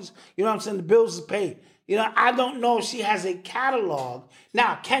 walkie-talkies. You know what I'm saying? The bills is paid. I don't know if she has a catalog.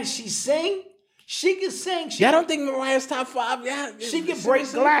 Now, can she sing? She can sing. I don't think Mariah's top 5. Yeah, She can break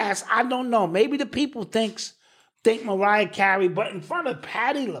glass. I don't know. Maybe the people think Mariah Carey, but in front of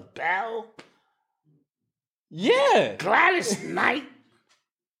Patti LaBelle, Yeah. Gladys Knight,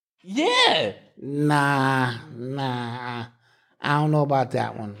 Yeah. nah. I don't know about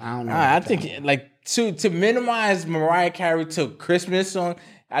that one. I don't know. I think like to minimize Mariah Carey to Christmas song,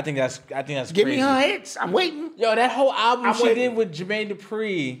 I think that's Give crazy. me her hits. I'm waiting. Yo, that whole album I'm she waiting. did with Jermaine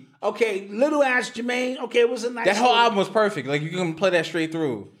Dupri, Okay, little ass Jermaine. Okay, it was a nice. that whole little- album was perfect. Like you can play that straight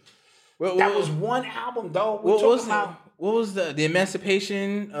through. That was one album, though. What was the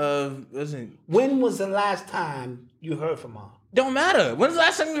Emancipation of? When was the last time you heard from her? Don't matter. When's the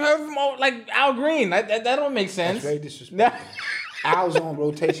last time you heard from like Al Green? That don't make sense. That's very disrespectful. Al's on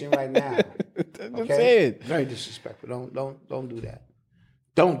rotation right now. That's it. Very disrespectful. Don't do that.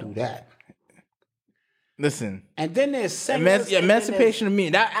 Don't do that. Listen. And then there's singers. Emancipation of Me.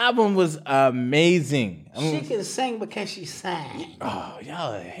 That album was amazing. She can sing, but can she sing? Oh,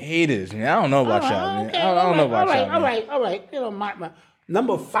 y'all are haters, man. I don't know about y'all, man. Okay, I don't know about y'all, man. All right. You know, my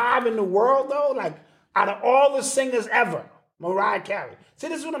number 5 in the world, though, like, out of all the singers ever, Mariah Carey. See,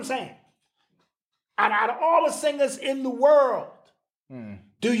 this is what I'm saying. Out of all the singers in the world,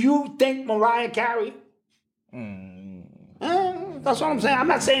 do you think Mariah Carey? That's what I'm saying. I'm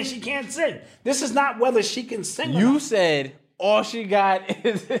not saying she can't sing. This is not whether she can sing. You said all she got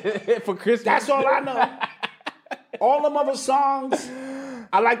is for Christmas. That's all I know. All them other songs.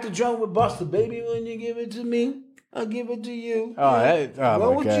 I like the drum with Busta. Baby, when you give it to me, I'll give it to you.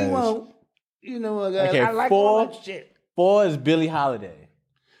 Oh, what you want? You know what? Okay, I like all that shit. 4 is Billie Holiday.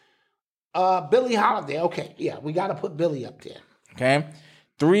 Billie Holiday. Okay, yeah, we got to put Billie up there. Okay.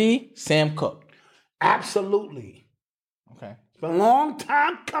 3, Sam Cooke. Absolutely. Okay. It's been a long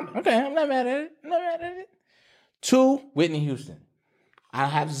time coming. Okay, I'm not mad at it. 2, Whitney Houston. I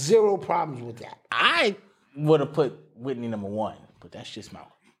have 0 problems with that. I would have put Whitney number 1, but that's just my.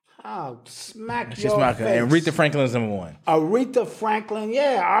 Oh, smack That's your just my. face. And Aretha Franklin's number 1. Aretha Franklin,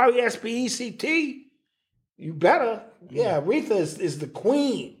 yeah, R-E-S-P-E-C-T. You better. Yeah, Aretha is the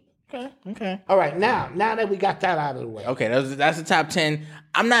queen. Okay. All right, now that we got that out of the way. Okay, that's the top 10.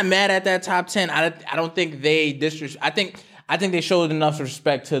 I'm not mad at that top 10. I don't think they I think they showed enough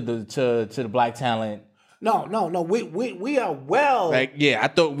respect to the black talent. No. We are well. Like, yeah, I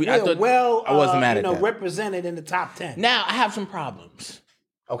thought well. I wasn't mad at that. Represented in the top 10. Now I have some problems.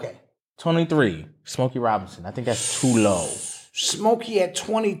 Okay. 23, Smokey Robinson. I think that's too low. Smokey at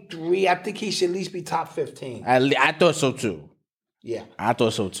 23. I think he should at least be top 15. I thought so too. Yeah. I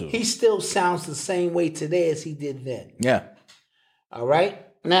thought so too. He still sounds the same way today as he did then. Yeah. All right.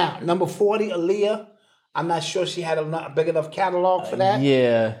 Now, number 40, Aaliyah. I'm not sure she had a big enough catalog for that.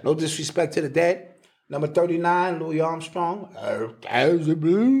 Yeah. No disrespect to the dead. Number 39, Louis Armstrong. As the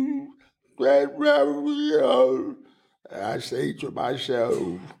blue, great revolution. I say to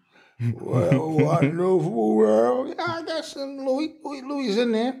myself, what a wonderful world. Yeah, that's Louis is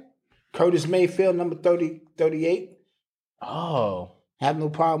in there. Curtis Mayfield, number 38. Oh. Have no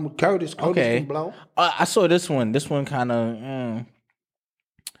problem with Curtis. Curtis can blow. I saw this one. This one kind of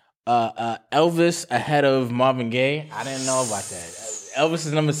Elvis ahead of Marvin Gaye. I didn't know about that. Elvis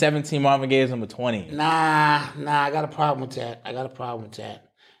is number 17. Marvin Gaye is number 20. Nah. I got a problem with that.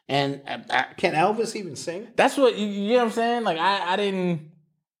 And can Elvis even sing? That's what you know what I'm saying. Like I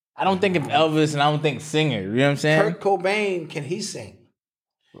don't think of Elvis and I don't think singer. You know what I'm saying? Kurt Cobain, can he sing?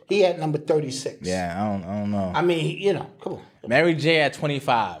 He had number 36. Yeah, I don't know. I mean, come on. Mary J at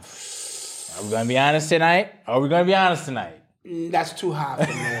 25. Are we gonna be honest tonight? That's too high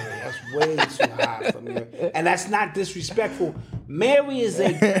for Mary. That's way too high for Mary. And that's not disrespectful. Mary is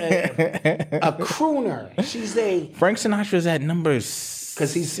a crooner. She's a Frank Sinatra's at numbers.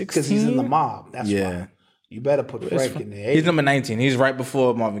 Because he's in the mob. That's why. You better put Frank in there. He's number 19. He's right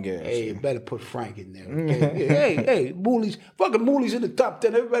before Marvin Gaye. Hey, you better put Frank in there. Okay? hey, Mooley's in the top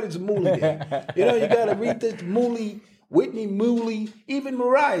 10. Everybody's a Mooley there. You gotta read this Mooley, Whitney Mooley, even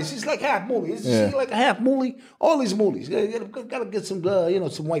Mariah. She's like half Mooley. She's like a half Mooley. All these Moolies. Gotta get some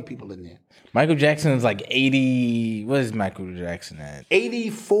some white people in there. Michael Jackson is like 80. What is Michael Jackson at?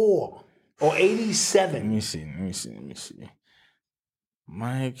 84 or 87. Let me see.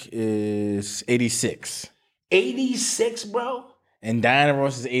 Mike is 86. 86, bro? And Diana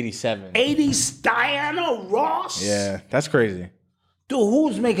Ross is 87. Diana Ross? Yeah, that's crazy. Dude,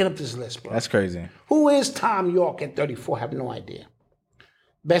 who's making up this list, bro? That's crazy. Who is Tom York at 34? I have no idea.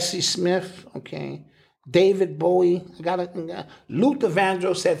 Bessie Smith, okay. David Bowie. Luther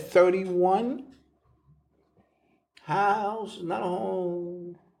Vandross at 31. House, not a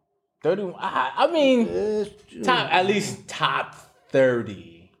home. 31. I mean, at least top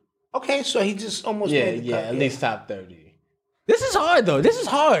 30. Okay, so he just almost made the cut. At least top 30. This is hard, though. This is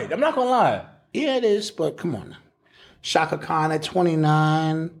hard. I'm not going to lie. Yeah, it is, but come on. Shaka Khan at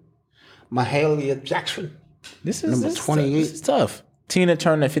 29. Mahalia Jackson. This is number 28. This is tough. Tina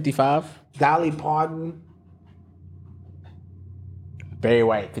Turner at 55. Dolly Parton. Barry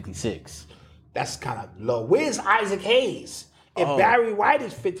White, 56. That's kind of low. Where's Isaac Hayes? If Barry White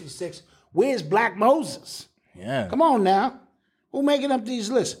is 56, where's Black Moses? Yeah. Come on now. Who making up these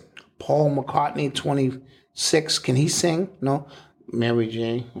lists? Paul McCartney, 26. Can he sing? No. Mary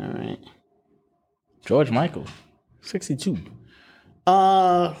J. All right. George Michael, 62.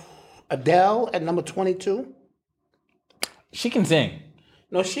 Adele at number 22. She can sing.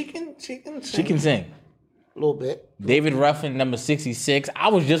 No, she can sing. She can sing. A little bit. David Ruffin, number 66. I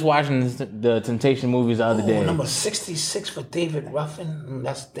was just watching the Temptation movies the other day. Number 66 for David Ruffin.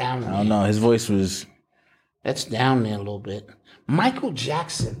 That's down there. I don't know. His voice was... That's down there a little bit. Michael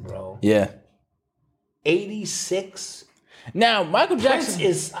Jackson, bro. Yeah. 86. Now, Michael Jackson...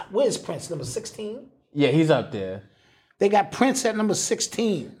 Where's Prince? Number 16? Yeah, he's up there. They got Prince at number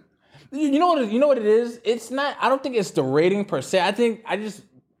 16. You know what it is? It's not... I don't think it's the rating per se. I think I just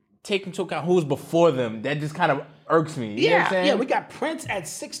take into account who's before them. That just kind of irks me. You know what I'm saying? Yeah, we got Prince at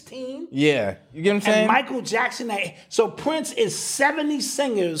 16. Yeah. You get what I'm saying? And Michael Jackson at... So Prince is 70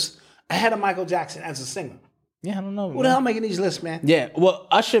 singers ahead of Michael Jackson as a singer. Yeah, I don't know. Who the hell making these lists, man? Yeah, well,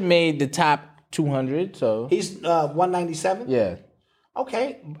 Usher made the top 200, so... He's 197? Yeah.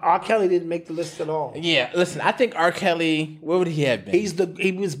 Okay. R. Kelly didn't make the list at all. Yeah, listen, I think R. Kelly, where would he have been?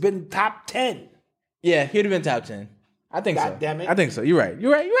 He was been top 10. Yeah, he'd have been top 10. I think so. God damn it. I think so. You're right.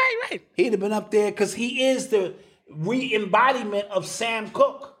 He'd have been up there because he is the re-embodiment of Sam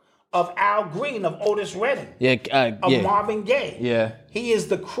Cooke, of Al Green, of Otis Redding, of Marvin Gaye. Yeah. He is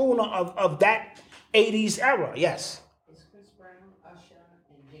the crooner of that 80s era, yes. Is Chris Brown, Usher,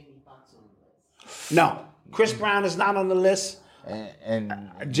 and Jamie Foxx on the list? No. Chris Brown is not on the list. And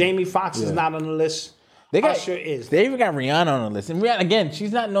Jamie Foxx is not on the list. Usher is. They even got Rihanna on the list. And Rihanna, again,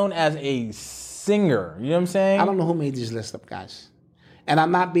 she's not known as a singer. You know what I'm saying? I don't know who made these lists up, guys. And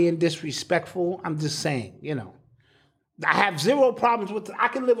I'm not being disrespectful. I'm just saying, I have zero problems with I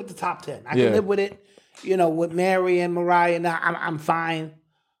can live with the top 10. I can live with it, with Mary and Mariah. Now I'm fine.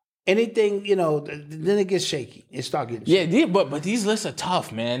 Anything, then it gets shaky. It starts getting shaky. Yeah, but these lists are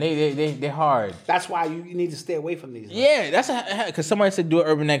tough, man. They're hard. That's why you need to stay away from these lists. Yeah, that's because somebody said do an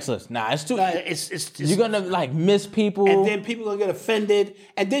Urban X list. Nah, it's too. It's just, you're gonna miss people, and then people gonna get offended,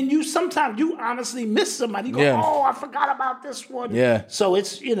 and then sometimes you honestly miss somebody. You go, oh, I forgot about this one. Yeah. So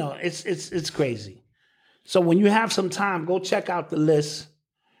it's it's crazy. So when you have some time, go check out the list.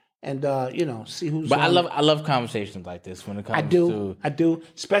 And see who's. But I love conversations like this when it comes to. I do,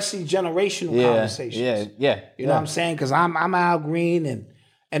 especially generational conversations. Yeah. You know what I'm saying? Because I'm Al Green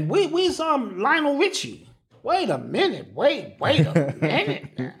and where's Lionel Richie? Wait a minute. Wait a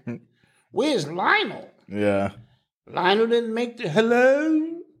minute. Where's Lionel? Yeah. Lionel didn't make the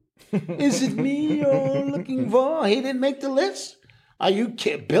hello. Is it me you're looking for? He didn't make the list. Are you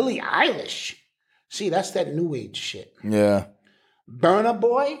kidding? Billie Eilish. See, that's that new age shit. Yeah. Burna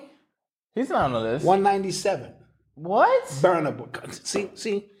Boy. He's not on the list. 197. What? Burna Boy.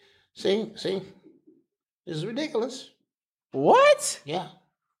 See? This is ridiculous. What? Yeah.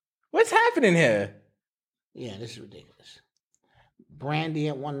 What's happening here? Yeah, this is ridiculous. Brandy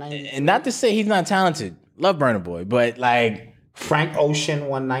at 190. And not to say he's not talented. Love Burna Boy, but like... Frank Ocean,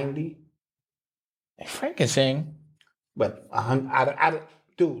 190. Frank can sing. But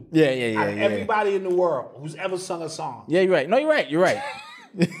dude. Yeah. Everybody in the world who's ever sung a song. Yeah, you're right. No, you're right.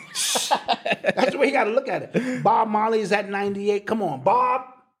 That's the way you got to look at it. Bob Marley's at 98. Come on, Bob.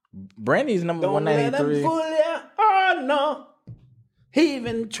 Brandy's number Don't 193. Let him fool ya. Oh, no. He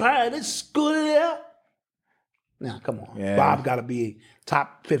even tried to school ya. Now, come on. Yeah. Bob got to be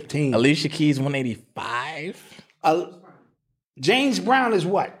top 15. Alicia Keys, 185. James Brown is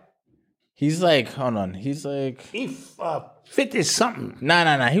what? He's like, hold on. He's like... He 50 something.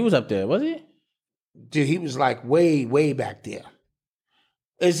 Nah. He was up there, was he? Dude, he was like way back there.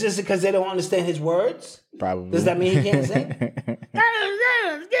 Is this because they don't understand his words? Probably. Does that mean he can't sing?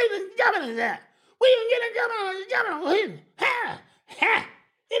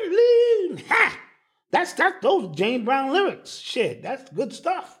 That's those James Brown lyrics. Shit, that's good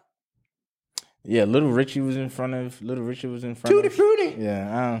stuff. Yeah, Little Richie was in front of. Tutti Frutti.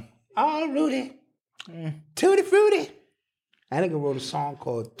 Yeah. Oh, Rudy. Tutti Frutti. That nigga wrote a song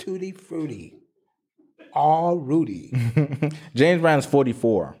called Tutti Frutti. All Rudy. James Brown's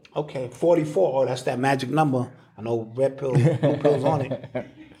 44. Okay, 44. Oh, that's that magic number. I know red pill, blue pills on it.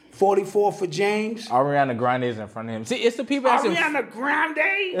 44 for James. Ariana Grande's in front of him. See, it's the people that's Ariana Grande?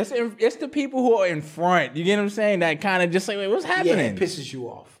 It's the people who are in front. You get what I'm saying? That kind of just like, wait, what's happening? Yeah, it pisses you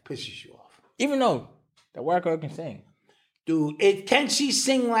off. Even though that white girl can sing. Dude, can she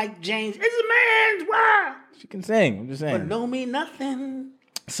sing like James? It's a man's world. She can sing. I'm just saying. But don't mean nothing.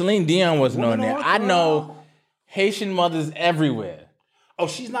 Celine Dion wasn't on there. I know Haitian mothers everywhere. Oh,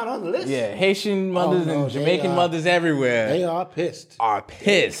 she's not on the list? Yeah, Haitian mothers and Jamaican mothers everywhere. They are pissed.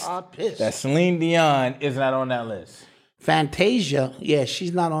 That Celine Dion is not on that list. Fantasia, yeah,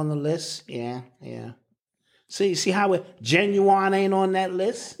 she's not on the list. Yeah. See how Genuine ain't on that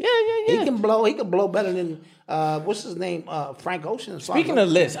list? Yeah. He can blow better than what's his name? Frank Ocean. Speaking of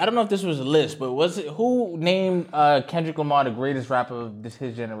lists, I don't know if this was a list, but who named Kendrick Lamar the greatest rapper of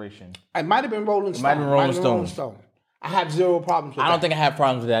his generation? It might have been Rolling Stone. Might have been Rolling Stone. I have zero problems with that. I don't think I have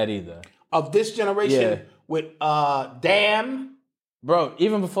problems with that either. Of this generation with Damn. Bro,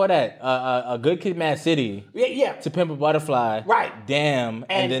 even before that, A Good Kid, Mad City. Yeah. To Pimp a Butterfly. Right. And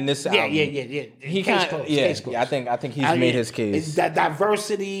then this album. Yeah. He Case kind of, closed. I think he's made his case. It's that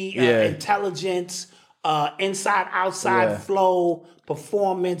diversity, intelligence, inside, outside flow,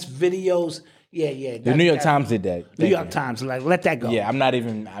 performance, videos. Yeah. The New York Times did that. New York Times, like, let that go. Yeah, I'm not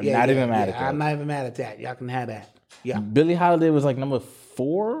even mad at that. I'm not even mad at that. Y'all can have that. Yeah. Billie Holiday was like number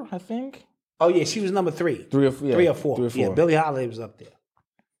 4, I think. Oh yeah, she was number 3. 3 or 4. Yeah, Billie Holiday was up there.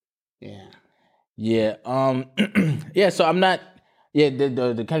 Yeah. Yeah. Yeah. So I'm not. Yeah.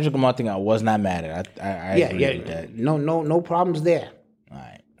 The Kendrick Lamar thing, I was not mad at. I agree with that. No problems there. All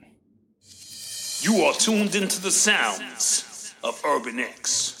right. You are tuned into the sounds of Urban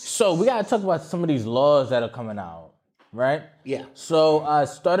X. So we gotta talk about some of these laws that are coming out, right? Yeah. So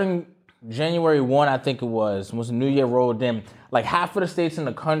starting January 1, I think it was the New Year rolled in, like half of the states in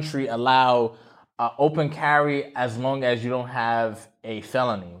the country allow open carry as long as you don't have a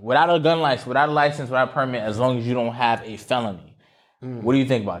felony. Without a gun license, without a license, without a permit, as long as you don't have a felony. What do you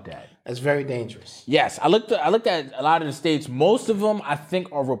think about that? That's very dangerous. Yes, I looked at a lot of the states. Most of them, I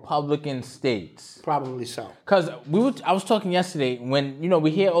think, are Republican states. Probably so. Because I was talking yesterday when we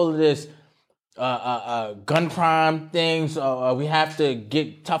hear all of this gun crime things. We have to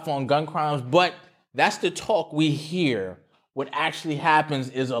get tough on gun crimes, but that's the talk we hear. What actually happens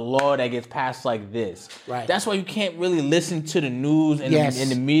is a law that gets passed like this. Right. That's why you can't really listen to the news and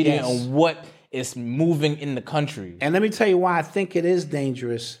the media on what is moving in the country. And let me tell you why I think it is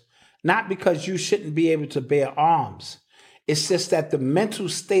dangerous. Not because you shouldn't be able to bear arms. It's just that the mental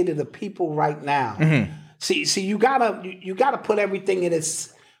state of the people right now. Mm-hmm. See, you gotta put everything in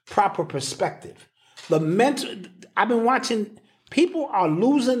its proper perspective. I've been watching. People are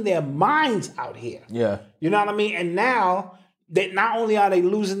losing their minds out here. Yeah, you know what I mean. And now that not only are they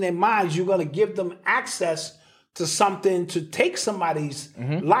losing their minds, you're gonna give them access to something to take somebody's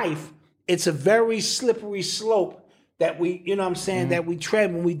life. It's a very slippery slope that we, that we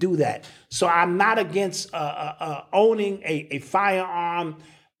tread when we do that. So I'm not against owning a firearm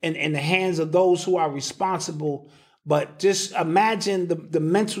in the hands of those who are responsible, but just imagine the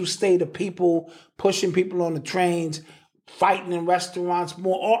mental state of people pushing people on the trains, fighting in restaurants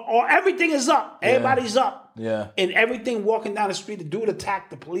more, or everything is up. Yeah. Everybody's up. Yeah. And everything walking down the street, the dude attacked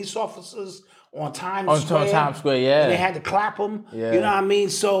the police officers on Times Square. On Times Square, yeah. And they had to clap them. Yeah. You know what I mean?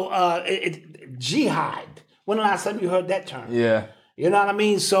 So jihad. When the last time you heard that term? Yeah. You know what I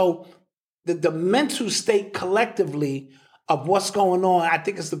mean? So the mental state collectively of what's going on, I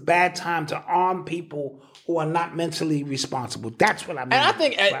think it's a bad time to arm people who are not mentally responsible. That's what I mean. And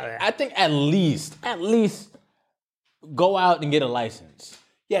I think at least go out and get a license.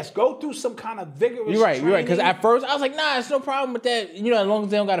 Yes, go through some kind of vigorous You're right, training. because at first I was like, nah, it's no problem with that. As long as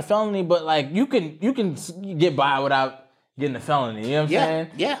they don't got a felony, but like you can get by without getting a felony. You know what I'm saying?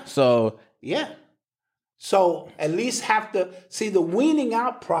 Yeah. So So at least have to see the weaning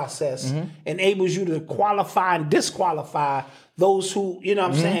out process enables you to qualify and disqualify those who, you know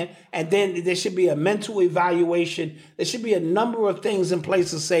what I'm saying? And then there should be a mental evaluation. There should be a number of things in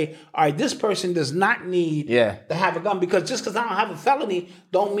place to say, all right, this person does not need to have a gun, because just because I don't have a felony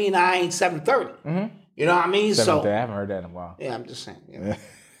don't mean I ain't 730. You know what I mean? 730, I haven't heard that in a while. Yeah, I'm just saying.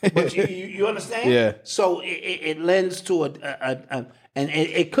 But you understand? Yeah. So it lends to and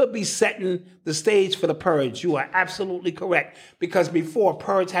it could be setting the stage for the purge. You are absolutely correct. Because before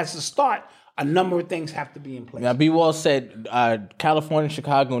purge has to start, a number of things have to be in place. Now, B. Wall said California,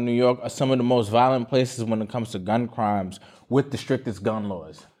 Chicago, and New York are some of the most violent places when it comes to gun crimes with the strictest gun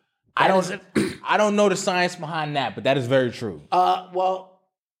laws. I don't know the science behind that, but that is very true. Well,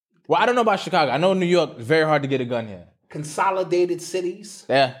 I don't know about Chicago. I know New York, it's very hard to get a gun here. Consolidated cities.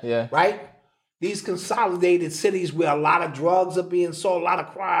 Yeah. Right? These consolidated cities where a lot of drugs are being sold, a lot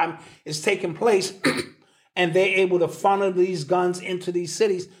of crime is taking place, and they're able to funnel these guns into these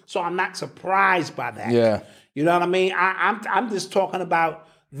cities. So I'm not surprised by that. Yeah. You know what I mean? I'm just talking about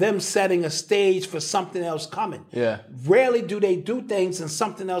them setting a stage for something else coming. Yeah. Rarely do they do things and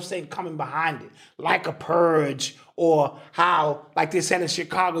something else ain't coming behind it, like a purge, or how, like they said in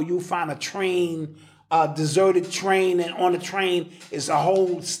Chicago, you find a train, deserted train, and on the train is a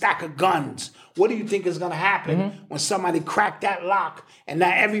whole stack of guns. What do you think is going to happen when somebody cracked that lock and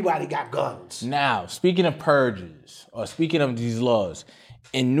now everybody got guns? Now, speaking of purges, or speaking of these laws,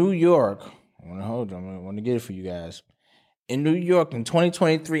 in New York, I want to get it for you guys. In New York in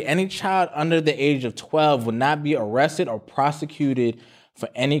 2023, any child under the age of 12 will not be arrested or prosecuted for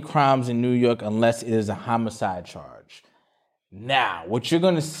any crimes in New York unless it is a homicide charge. Now, what you're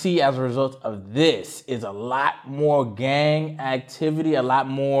going to see as a result of this is a lot more gang activity, a lot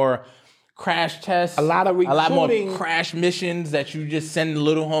more crash tests, a lot of recruiting, a lot more crash missions that you just send the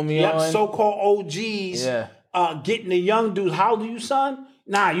little homie on. So-called OGs getting the young dudes. How old are you, son?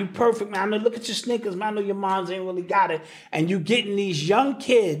 Nah, you perfect, man. I know, look at your sneakers, man. I know your moms ain't really got it. And you getting these young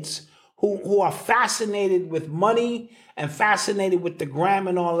kids who are fascinated with money and fascinated with the gram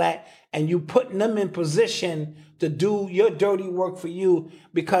and all that, and you putting them in position to do your dirty work for you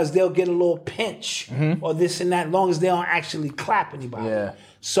because they'll get a little pinch or this and that, as long as they don't actually clap anybody. Yeah.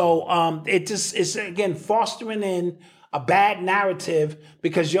 So it's again fostering in a bad narrative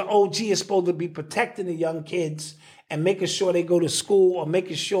because your OG is supposed to be protecting the young kids and making sure they go to school or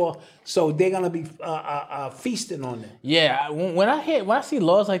making sure so they're gonna be feasting on them. Yeah, when I see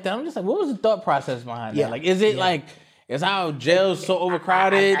laws like that, I'm just like, what was the thought process behind that? Like, is it like, is our jails so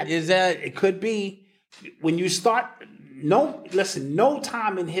overcrowded? Is that it could be when you start? No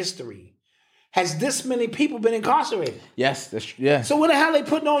time in history has this many people been incarcerated. Yes, that's true. Yeah. So where the hell are they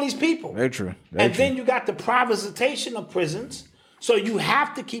putting all these people? Very true. Then you got the privatization of prisons. So you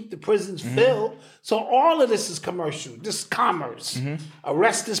have to keep the prisons filled. So all of this is commercial. This is commerce.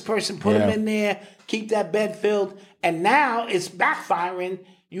 Arrest this person, put him in there, keep that bed filled. And now it's backfiring.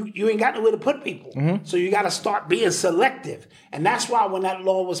 You ain't got nowhere to put people. So you got to start being selective. And that's why when that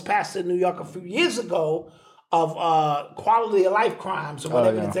law was passed in New York a few years ago of quality of life crimes or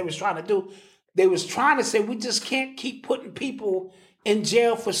whatever they was trying to do, they was trying to say we just can't keep putting people in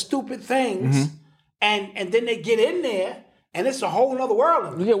jail for stupid things. And then they get in there and it's a whole nother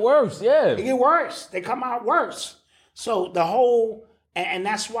world. You get worse, yeah. They get worse. They come out worse. So the whole, and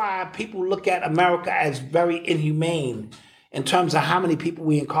that's why people look at America as very inhumane in terms of how many people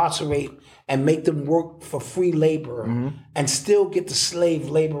we incarcerate and make them work for free labor and still get the slave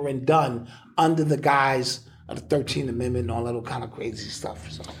laboring done under the guise of the 13th Amendment and all that kind of crazy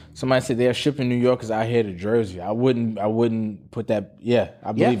stuff. So. Somebody said they're shipping New Yorkers out here to Jersey. I wouldn't put that. Yeah,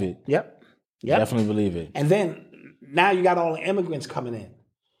 I believe it. Yep. Definitely believe it. And then now you got all the immigrants coming in.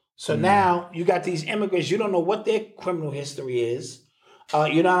 So now you got these immigrants, you don't know what their criminal history is.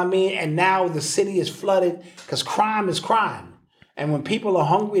 You know what I mean? And now the city is flooded because crime is crime. And when people are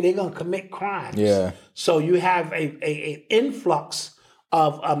hungry, they're going to commit crimes. Yeah. So you have a influx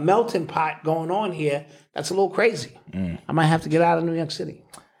of a melting pot going on here that's a little crazy. I might have to get out of New York City.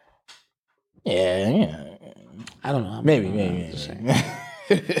 Yeah. I don't know. Maybe.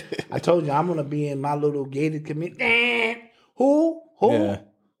 I told you I'm going to be in my little gated community. Who? Yeah.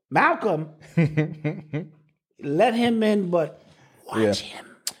 Malcolm. Let him in, but watch him.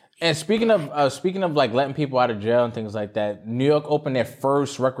 And speaking of like letting people out of jail and things like that, New York opened their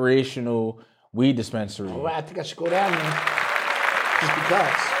first recreational weed dispensary. All right, I think I should go down there just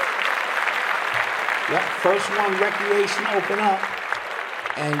because. Yep, first one recreation open up,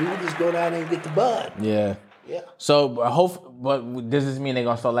 and you can just go down there and get the bud. Yeah. So, but does this mean they're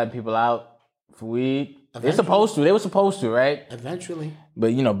gonna start letting people out for weed? They're supposed to. They were supposed to, right? Eventually.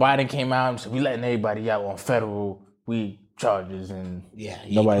 But Biden came out and said we letting everybody out on federal weed charges, and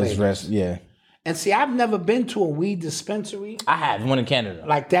nobody's arrested. Yeah. And see, I've never been to a weed dispensary. I have one in Canada,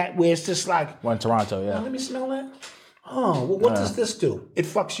 like that, where it's just like one in Toronto. Yeah. Let me smell that. Oh, well, what does this do? It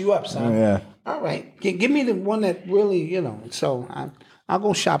fucks you up, son. Yeah. All right, give me the one that really, So I'll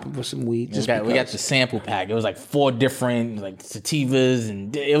go shopping for some weed. We got the sample pack. It was like 4 different like sativas,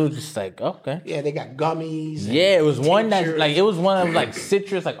 and it was just like okay. Yeah, they got gummies. Yeah, it was one that it was one of like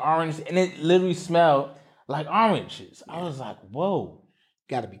citrus, like orange, and it literally smelled like oranges. I was like, whoa.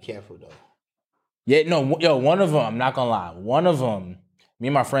 Got to be careful though. Yeah, no, one of them. I'm not gonna lie. One of them. Me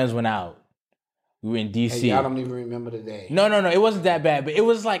and my friends went out. We were in DC. Hey, I don't even remember the day. No. It wasn't that bad, but it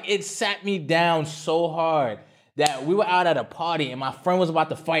was like it sat me down so hard that we were out at a party and my friend was about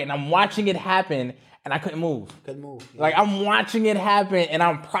to fight and I'm watching it happen and I couldn't move. Yeah. Like I'm watching it happen and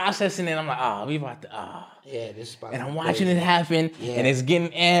I'm processing it. I'm like, we about to. Yeah, this is about. And I'm watching it happen and it's getting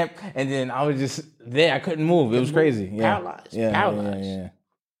amped and then I was just there. I couldn't move. It was crazy. Yeah. Paralyzed.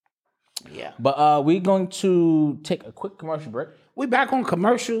 Yeah. But we're going to take a quick commercial break. We back on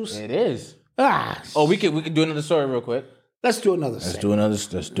commercials. It is. We could do another story real quick. Let's do another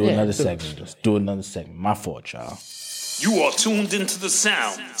segment. Let's do another segment. My fault, y'all. You are tuned into the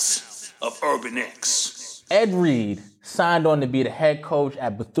sounds of Urban X. Ed Reed signed on to be the head coach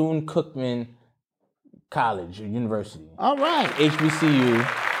at Bethune-Cookman College or University. All right. HBCU.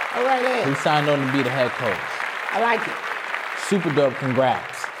 All right, Ed. He signed on to be the head coach. I like it. Super dope.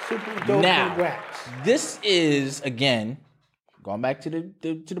 Congrats. Super dope. Now, Congrats. this is again going back to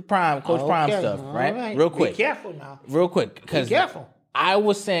the prime, Coach Prime stuff, All right? Real quick. Be careful now. Real quick, Be because careful. I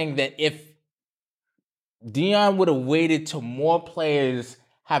was saying that if Deion would have waited till more players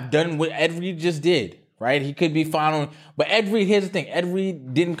have done what Ed Reed just did, right? He could be following, but Ed Reed, here's the thing: Ed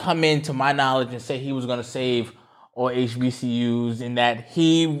Reed didn't come in, to my knowledge, and say he was going to save all HBCUs and that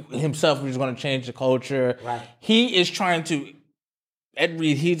he himself was going to change the culture. Right. He is trying to. Ed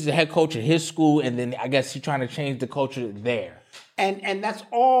Reed, he's the head coach at his school, and then I guess he's trying to change the culture there. And that's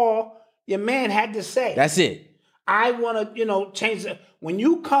all your man had to say. That's it. I want to, change it. When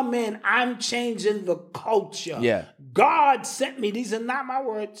you come in, I'm changing the culture. Yeah. God sent me. These are not my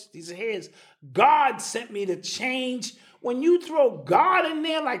words. These are his. God sent me to change. When you throw God in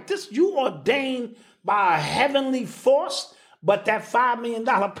there like this, you ordained by a heavenly force. But that $5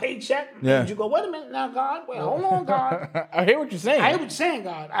 million paycheck, Yeah. you go, wait a minute now, God. Wait, hold on, God. I hear what you're saying. I hear what you're saying,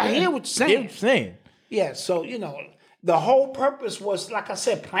 God. I hear what you're saying. I hear what you're saying. Yeah, so, the whole purpose was, like I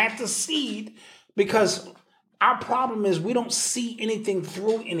said, plant the seed, because our problem is we don't see anything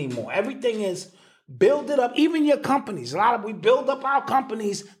through anymore. Everything is build it up. Even your companies, we build up our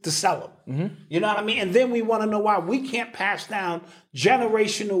companies to sell them. Mm-hmm. You know what I mean? And then we want to know why we can't pass down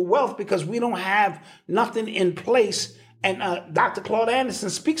generational wealth because we don't have nothing in place. And Dr. Claude Anderson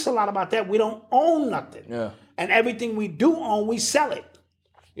speaks a lot about that. We don't own nothing. Yeah. And everything we do own, we sell it.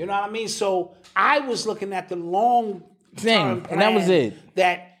 You know what I mean? So I was looking at the long Thing, and that was it.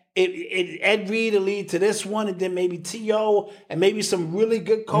 That Ed Reed will lead to this one, and then maybe T.O., and maybe some really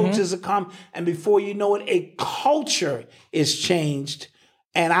good coaches will come. And before you know it, a culture is changed.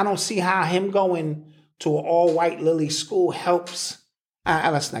 And I don't see how him going to an all-white Lily school helps.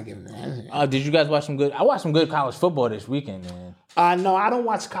 Let's not get into that. Did you guys watch some good? I watched some good college football this weekend, man. No, I don't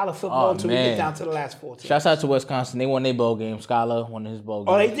watch college football until we get down to the last 14. Shouts out to Wisconsin. They won their bowl game. Skylar won his bowl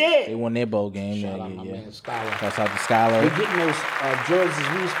game. Oh, they did? They won their bowl game. Shout out my man, Skylar. Shouts out to Skylar. We're getting those jerseys.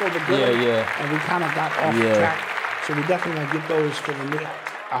 We were supposed to get them, Yeah. and we kind of got off track. So we definitely going to get those for the new.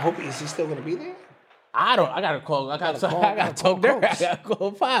 I hope, is he still going to be there? I got to call. I got to talk there. I got to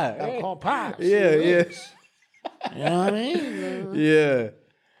call Pie. Got to call Pie. Yeah. You know what I mean? Yeah.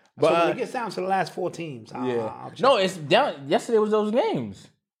 But so when it gets down to the last 4 teams, I'll check. No, it's down. Yesterday was those games.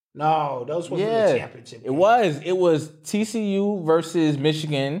 No, those wasn't the championship. It was TCU versus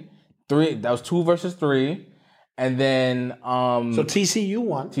Michigan. 3. That was 2 versus 3, and then so TCU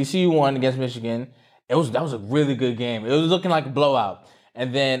won. TCU won against Michigan. That was a really good game. It was looking like a blowout.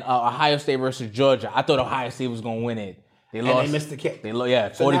 And then Ohio State versus Georgia. I thought Ohio State was going to win it. They lost. They missed the kick. They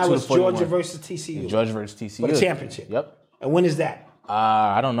 42 so now it's to 41. Georgia versus TCU. Georgia versus TCU for the championship. Yep. And when is that?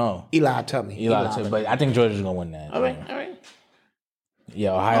 I don't know. Eli, tell me. Eli, but I think Georgia's gonna win that. All right.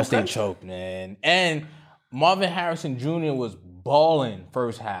 Yeah, Ohio State choked, man. And Marvin Harrison Jr. was balling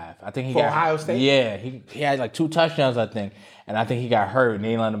first half. I think he got Ohio State. Yeah, he had like 2 touchdowns, I think, and I think he got hurt and they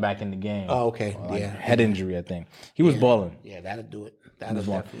didn't let him back in the game. Oh, okay. Head injury, I think. He was balling. Yeah, that'll do it. That'll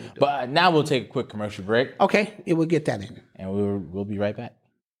definitely do it. But now we'll take a quick commercial break. Okay, we'll get that in, and we'll be right back.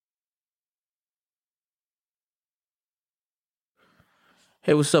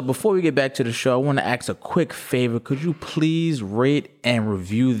 Hey, what's up? Before we get back to the show, I want to ask a quick favor. Could you please rate and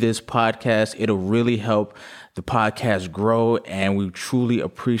review this podcast? It'll really help the podcast grow, and we truly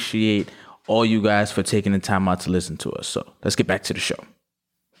appreciate all you guys for taking the time out to listen to us. So let's get back to the show.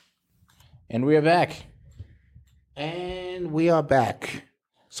 And we are back. And we are back.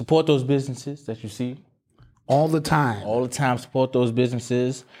 Support those businesses that you see. All the time. All the time, support those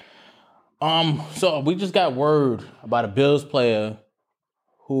businesses. So we just got word about a Bills player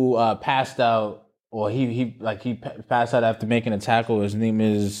who passed out, or he passed out after making a tackle. His name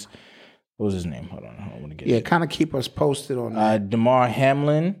is, what was his name? Hold on, I want to get it. Kind of keep us posted on that. Damar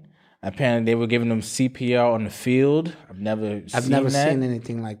Hamlin. Apparently, they were giving him CPR on the field. I've never seen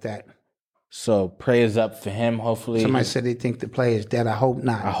anything like that. So prayers up for him. Hopefully, somebody said they think the player is dead. I hope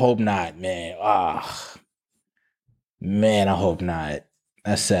not. I hope not, man. Man, I hope not.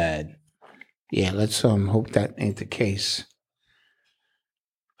 That's sad. Yeah, let's hope that ain't the case.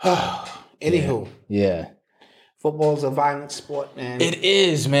 Anywho, yeah, football's a violent sport, man. It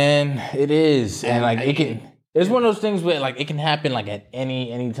is, man. It is, and like it can. It's one of those things where like it can happen like at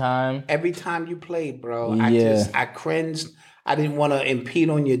any time. Every time you play, bro. Yeah. I cringed. I didn't want to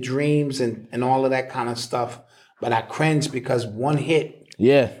impede on your dreams and all of that kind of stuff, but I cringed because one hit,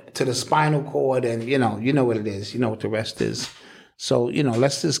 to the spinal cord, and you know what it is. You know what the rest is. So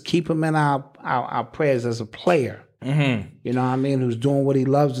let's just keep him in our prayers as a player. Mm-hmm. You know what I mean? Who's doing what he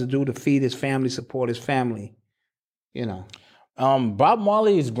loves to do to feed his family, support his family. You know. Bob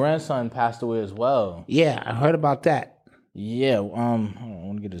Marley's grandson passed away as well. Yeah, I heard about that. Yeah, hold on, I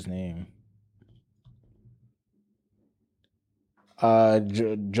want to get his name.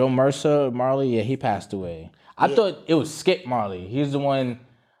 Joe Mercer Marley, yeah, he passed away. I thought it was Skip Marley. He's the one.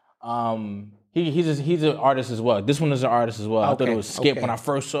 He's an artist as well. This one is an artist as well. I thought it was Skip when I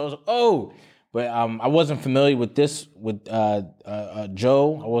first saw it. I was like, oh, but I wasn't familiar with this with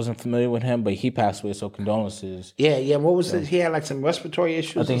Joe. I wasn't familiar with him, but he passed away. So condolences. Yeah. What was it? He had like some respiratory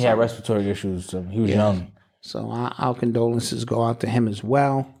issues. I think he had respiratory issues. He was young. So our condolences go out to him as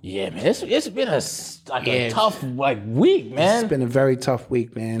well. Yeah, man, it's been a tough week, man. It's been a very tough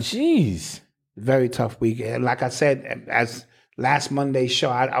week, man. Jeez, very tough week. And like I said, as last Monday's show,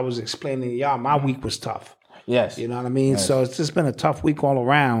 I was explaining to y'all, my week was tough. Yes, you know what I mean. Yes. So it's just been a tough week all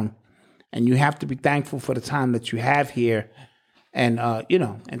around, and you have to be thankful for the time that you have here. And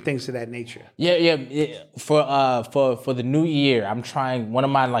and things of that nature. Yeah. For the new year, I'm trying. One of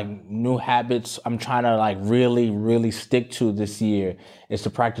my new habits I'm trying to really, really stick to this year is to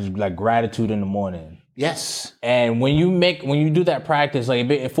practice gratitude in the morning. Yes. And when you do that practice,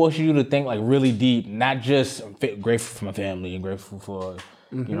 it forces you to think really deep, not just grateful for my family and grateful for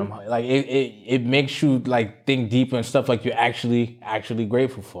it makes you think deeper and stuff you're actually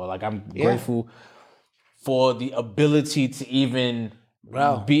grateful for. I'm grateful for the ability to even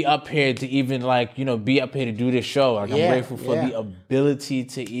be up here, to even be up here to do this show. I'm grateful for the ability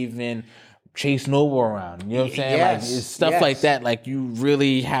to even chase Noble around. You know what I'm saying? Yes, it's stuff like that. You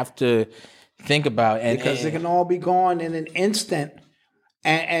really have to think about, because it can all be gone in an instant.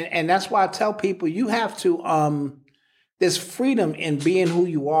 And that's why I tell people you have to. There's freedom in being who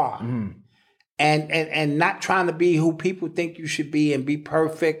you are, and not trying to be who people think you should be and be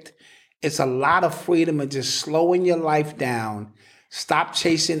perfect. It's a lot of freedom in just slowing your life down. Stop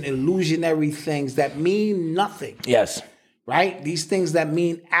chasing illusionary things that mean nothing. Yes. Right? These things that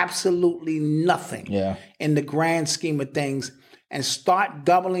mean absolutely nothing in the grand scheme of things. And start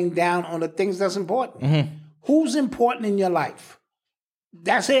doubling down on the things that's important. Mm-hmm. Who's important in your life?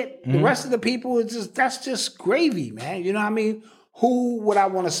 That's it. Mm-hmm. The rest of the people, that's just gravy, man. You know what I mean? Who would I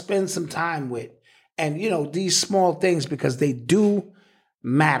want to spend some time with? And, these small things, because they do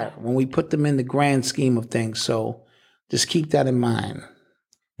matter when we put them in the grand scheme of things. So just keep that in mind.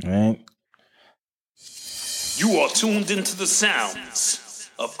 All right. You are tuned into the sounds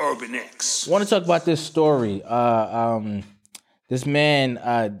of Urban X. I want to talk about this story. This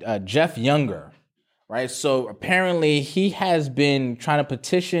man, Jeff Younger, right? So apparently he has been trying to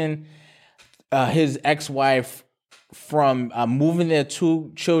petition his ex-wife from moving their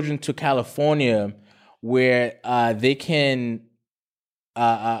 2 children to California, where they can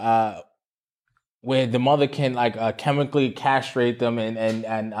where the mother can chemically castrate them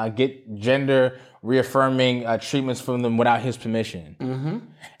and get gender reaffirming treatments from them without his permission. Mm-hmm.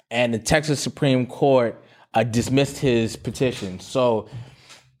 And the Texas Supreme Court dismissed his petition. So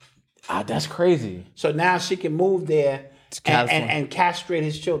that's crazy. So now she can move there and castrate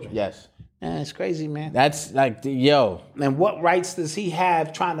his children. Yes. Man, it's crazy, man. That's yo. And what rights does he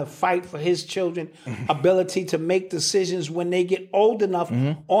have trying to fight for his children' ability to make decisions when they get old enough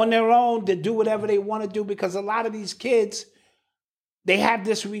on their own to do whatever they want to do? Because a lot of these kids, they have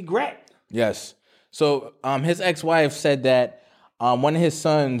this regret. Yes. So his ex-wife said that one of his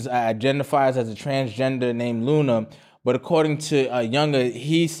sons identifies as a transgender named Luna, but according to Younger,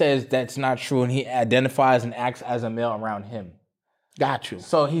 he says that's not true, and he identifies and acts as a male around him. Got you.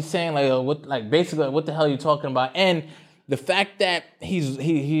 So he's saying basically what the hell are you talking about? And the fact that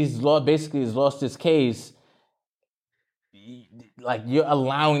he's lost his case, you're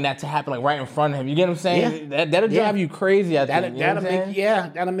allowing that to happen right in front of him. You get what I'm saying? Yeah. That'll drive you crazy.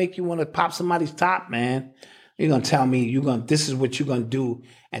 That'll make you want to pop somebody's top, man. You're gonna tell me this is what you're gonna do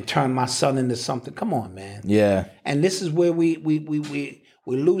and turn my son into something. Come on, man. Yeah. And this is where we're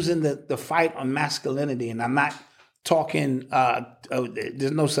losing the fight on masculinity. And I'm not talking.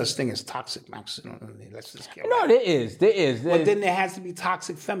 There's no such thing as toxic masculinity. Let's just get no. There is. But then there has to be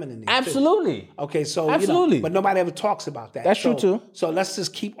toxic femininity. Absolutely. Too. Okay. So absolutely. But nobody ever talks about that. That's true too. So let's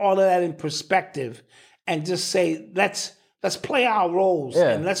just keep all of that in perspective and just say let's play our roles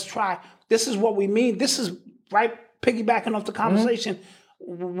and let's try. This is what we mean. This is right. Piggybacking off the conversation.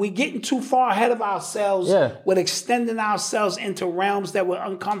 We're getting too far ahead of ourselves with extending ourselves into realms that we're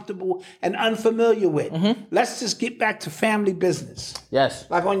uncomfortable and unfamiliar with. Mm-hmm. Let's just get back to family business. Yes.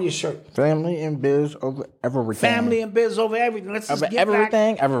 Like on your shirt. Family and biz over everything. Family and biz over everything. Let's just get back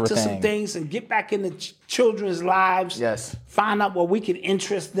to some things and get back into children's lives. Yes. Find out what we can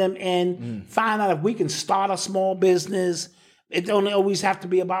interest them in. Find out if we can start a small business. It don't always have to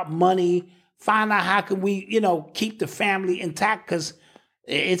be about money. Find out how can we, keep the family intact, because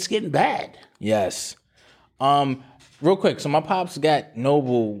it's getting bad. Yes. Real quick, so my pops got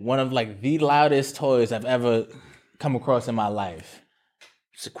Noble one of like the loudest toys I've ever come across in my life.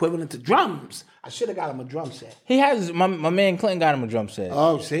 It's equivalent to drums. I should have got him a drum set. He has my man Clinton got him a drum set.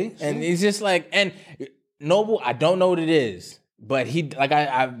 Oh, see? And he's just like, and Noble, I don't know what it is, but he, like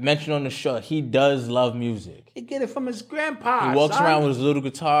I mentioned on the show, he does love music. He get it from his grandpa. He walks son. around with his little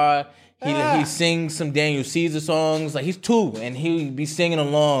guitar. He sings some Daniel Caesar songs. Like he's 2, and he'll be singing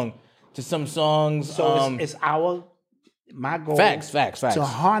along to some songs. So it's my goal. Facts. To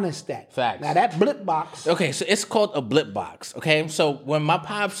harness that. Facts. Now that blip box. Okay, so it's called a blip box. Okay, so when my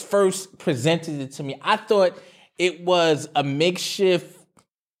pops first presented it to me, I thought it was a makeshift,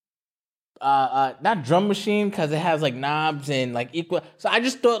 not drum machine because it has like knobs and like equal. So I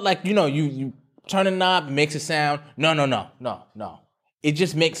just thought like you turn a knob, it makes a sound. No. It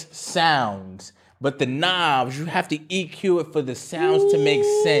just makes sounds. But the knobs, you have to EQ it for the sounds to make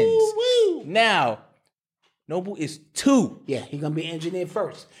sense. Now, Noble is 2. Yeah, he's gonna be engineered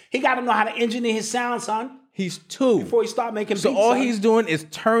first. He gotta know how to engineer his sound, son. He's 2. Before he start making beats. So all son. he's doing is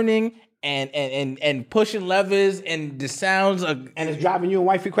turning and pushing levers, and the sounds are... And it's driving you and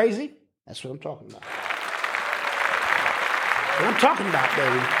wifey crazy? That's what I'm talking about. What I'm talking about,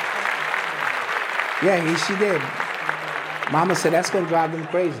 baby. Yeah, she did. Mama said that's gonna drive them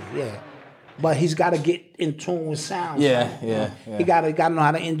crazy. Yeah, but he's got to get in tune with sound. Yeah. He got to know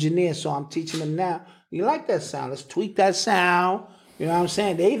how to engineer. So I'm teaching him now. You like that sound? Let's tweak that sound. You know what I'm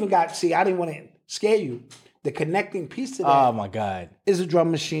saying? They even got. See, I didn't want to scare you. The connecting piece to that. Oh my God. Is a drum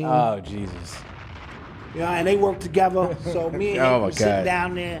machine. Oh Jesus. You know, and they work together. So me and him sitting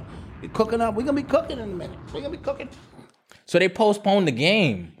down there, we cooking up. We're gonna be cooking in a minute. We're gonna be cooking. So they postponed the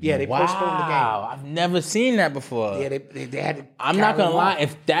game. Yeah, they postponed the game. Wow, I've never seen that before. Yeah, they had to. I'm not gonna lie.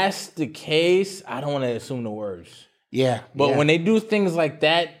 If that's the case, I don't want to assume the worst. Yeah, but when they do things like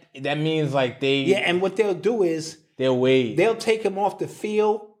that, that means like they. Yeah, and what they'll do is they'll wait. They'll take him off the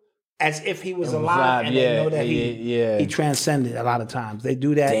field as if he was alive, and they know that he transcended. A lot of times they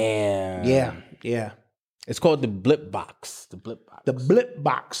do that. Damn. Yeah. It's called the blip box. The blip box. The blip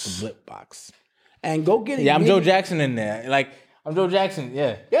box. The blip box. And go get it. Yeah, I'm Joe Jackson in there. Like, I'm Joe Jackson,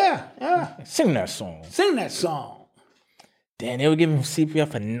 yeah. Yeah. Sing that song. Damn, they were giving him CPR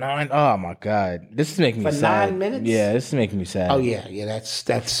for 9. Oh, my God. This is making me sad. For 9 minutes? Yeah, this is making me sad. Oh, yeah.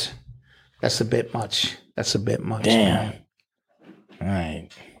 That's a bit much. That's a bit much. Damn. Man. All right.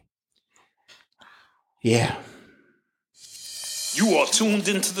 Yeah. You are tuned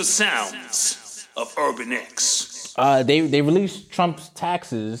into the sounds of Urban X. They released Trump's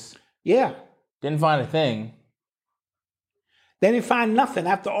taxes. Yeah. Didn't find a thing. They didn't find nothing.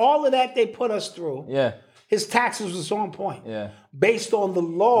 After all of that they put us through, his taxes was on point. Yeah. Based on the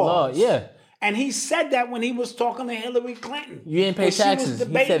laws. Yeah. And he said that when he was talking to Hillary Clinton. You didn't pay taxes.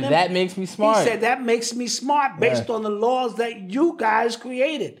 He said that makes me smart. He said that makes me smart based on the laws that you guys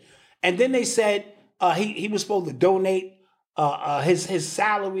created. And then they said he was supposed to donate his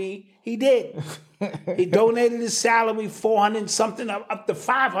salary. He did. He donated his salary, 400 something up to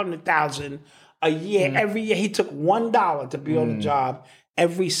 500,000 a year. Every year he took $1 to be on the job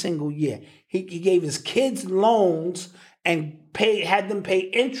every single year. He gave his kids loans and had them pay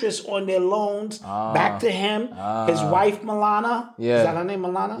interest on their loans back to him. His wife Milana, is that her name,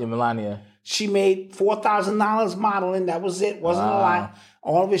 Milana? Yeah, Melania. She made $4,000 modeling. That was it. Wasn't a lot.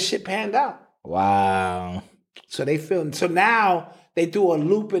 All of his shit panned out. Wow. So they filmed. So now they do a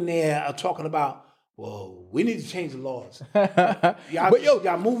loop in there talking about, whoa, we need to change the laws.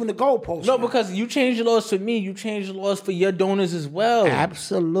 Y'all moving the goalposts. No, because you change the laws for me, you change the laws for your donors as well.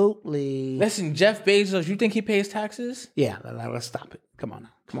 Absolutely. Listen, Jeff Bezos, you think he pays taxes? Yeah, let's stop it. Come on now.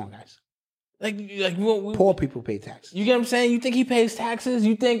 Come on, guys. Like poor people pay taxes. You get what I'm saying? You think he pays taxes?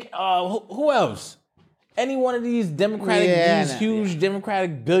 You think who else? Any one of these huge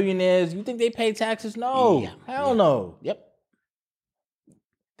Democratic billionaires, you think they pay taxes? No. Hell no. Yep.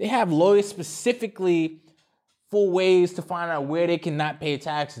 They have lawyers specifically for ways to find out where they cannot pay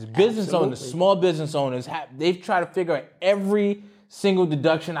taxes. Business owners, small business owners, they've tried to figure out every single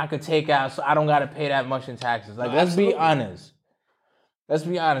deduction I could take out so I don't got to pay that much in taxes. Like, let's be honest. Let's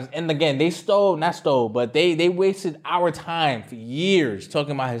be honest. And again, they but they wasted our time for years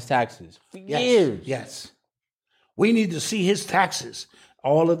talking about his taxes. For years. Yes. We need to see his taxes.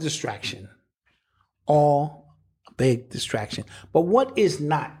 All a distraction. All a big distraction. But what is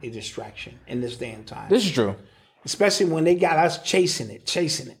not a distraction in this day and time? This is true. Especially when they got us chasing it.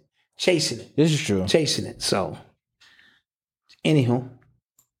 This is true. Chasing it. So, anywho.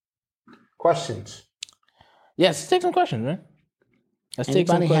 Questions? Yes, let's take some questions, man.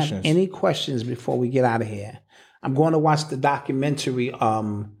 Anybody have any questions before we get out of here? I'm going to watch the documentary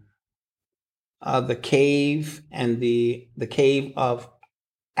The Cave and the Cave of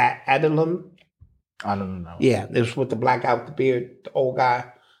Adullam. I don't know. Yeah, it was with the black out the beard, the old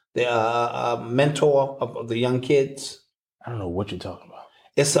guy, the mentor of the young kids. I don't know what you're talking about.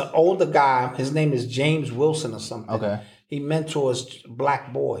 It's an older guy. His name is James Wilson or something. Okay. He mentors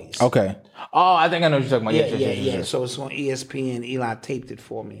black boys. Okay. Oh, I think I know what you're talking about. Yeah. So it's on ESPN. Eli taped it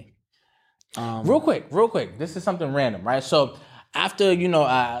for me. Real quick. This is something random, right? So after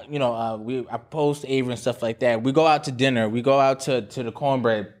I post Avery and stuff like that, we go out to dinner. We go out to the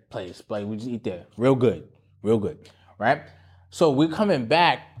cornbread place, like we just eat there. Real good, right? So we're coming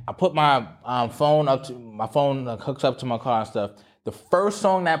back. I put my phone hooks up to my car and stuff. The first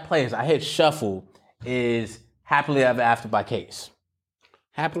song that plays, I hit shuffle, is "Happily Ever After" by Case.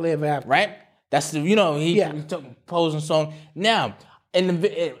 Happily Ever After, right? That's the he took posing song. Now in the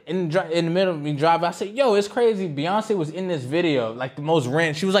middle of me driving, I said, "Yo, it's crazy." Beyonce was in this video, like the most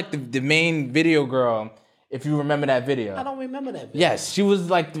random. She was like the main video girl. If you remember that video. I don't remember that video. Yes, she was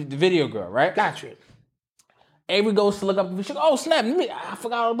like the video girl, right? Gotcha. Avery goes to look up the video. She goes, oh, snap. I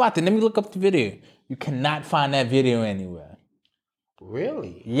forgot all about that. Let me look up the video. You cannot find that video anywhere.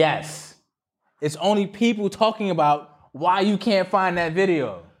 Really? Yes. It's only people talking about why you can't find that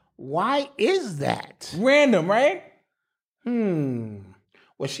video. Why is that? Random, right?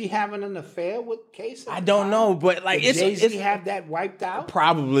 Was she having an affair with Case? I don't know, but like Did Jay-Z have that wiped out?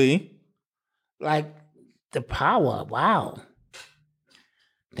 Probably. Like the power. Wow.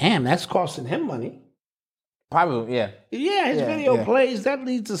 Damn, that's costing him money. Probably, yeah. Yeah, his video plays. That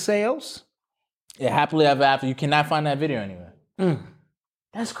leads to sales. Yeah, Happily Ever After. You cannot find that video anywhere.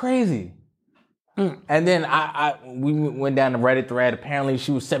 That's crazy. And then we went down the Reddit thread. Apparently,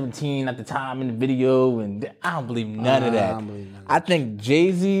 she was 17 at the time in the video, and I don't believe none of that. I think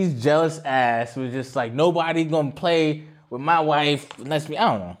Jay-Z's jealous ass was just like, nobody gonna play with my wife unless me.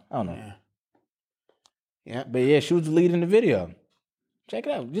 I don't know. Yeah, but yeah, she was the lead in the video. Check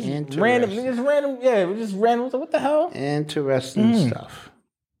it out. Just random. Yeah, just random. What the hell? Interesting stuff.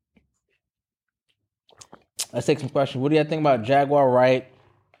 Let's take some questions. What do you think about Jaguar Wright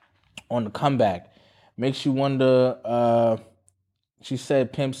on the comeback? Makes you wonder. She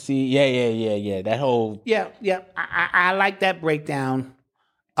said Pimp C. Yeah. That whole. Yeah. I like that breakdown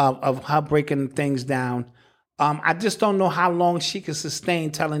of her breaking things down. I just don't know how long she can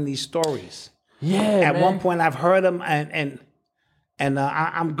sustain telling these stories. Yeah. At one point, I've heard them, and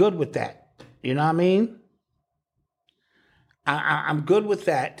I'm good with that. You know what I mean? I'm good with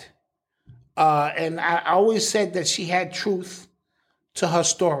that. And I always said that she had truth to her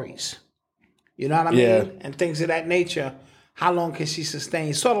stories. You know what I mean? And things of that nature. How long can she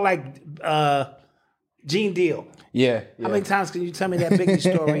sustain? Sort of like Gene Deal. Yeah. How many times can you tell me that Biggie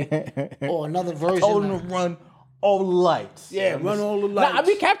story or another version? I told him to run all the lights. Yeah, run all the lights. Nah, I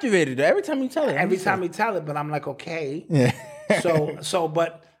be captivated though. Every time you tell it. Every time you tell it, but I'm like, okay. Yeah.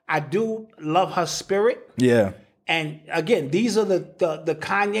 But I do love her spirit. Yeah. And again, these are the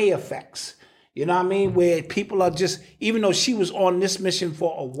Kanye effects. You know what I mean? Where people are just, even though she was on this mission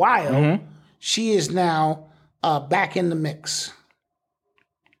for a while, she is now back in the mix.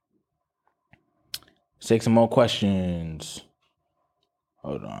 Let's take some more questions.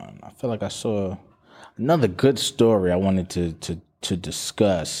 Hold on. I feel like I saw another good story I wanted to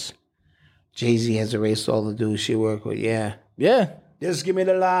discuss. Jay-Z has erased all the dudes she worked with. Yeah. Yeah. Just give me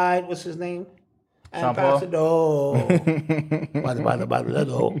the light. What's his name? Ambassador.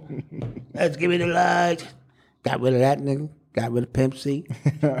 Let's give me the light. Got rid of that nigga. Got rid of Pimp C.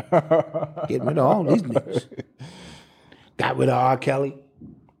 Get rid of all these niggas. Got rid of R. Kelly.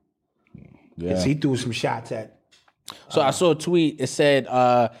 Because he threw some shots at. So I saw a tweet. It said,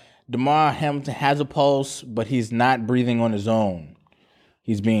 DeMar Hamilton has a pulse, but he's not breathing on his own.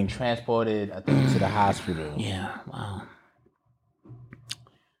 He's being transported, I think, to the hospital. Yeah, wow.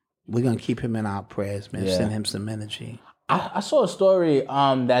 We're going to keep him in our prayers, man. Yeah. Send him some energy. I saw a story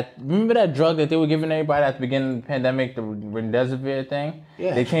remember that drug that they were giving everybody at the beginning of the pandemic, the Remdesivir thing?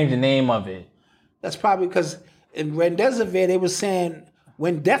 Yeah. They changed the name of it. That's probably because in Remdesivir, they were saying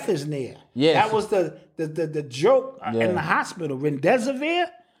when death is near. Yes. That was the joke in the hospital. Remdesivir?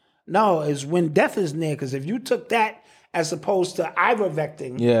 No, it's when death is near, because if you took that as opposed to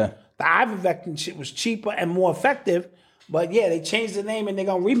ivermectin, the ivermectin shit was cheaper and more effective. But yeah, they changed the name and they're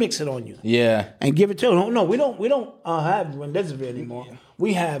gonna remix it on you. Yeah, and give it to them. No, we don't have Remdesivir anymore.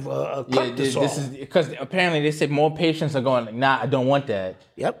 We have Cleptosol. This is because apparently they said more patients are going, nah, I don't want that.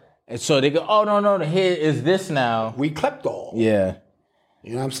 Yep. And so they go, oh no, here is this now. Recleptol. Yeah.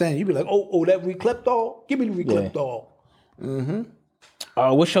 You know what I'm saying? You be like, oh, that Recleptol? Give me the Recleptol. Yeah. Mm-hmm.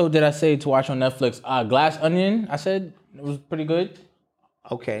 What show did I say to watch on Netflix? Glass Onion. I said it was pretty good.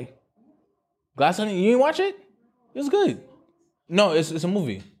 Okay. Glass Onion. You didn't watch it? It was good. No, it's a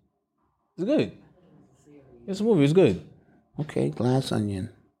movie. It's good. It's a movie. It's good. Okay, Glass Onion.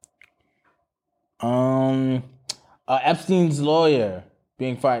 Epstein's lawyer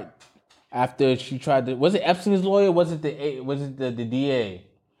being fired after she tried to. Was it Epstein's lawyer? Or was it the DA?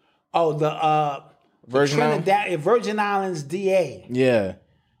 Oh, the Virgin Islands DA. Yeah.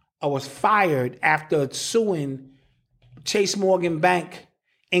 Was fired after suing Chase Morgan Bank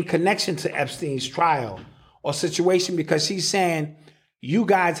in connection to Epstein's trial or situation because she's saying you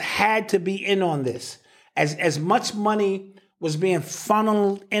guys had to be in on this. As much money was being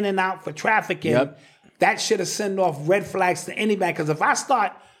funneled in and out for trafficking, that should have sent off red flags to any bank. Because if I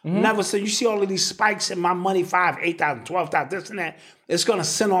start never saying, you see all of these spikes in my money, 5, 8,000, 12,000, this and that, it's going to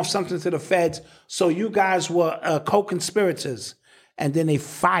send off something to the feds. So you guys were co-conspirators. And then they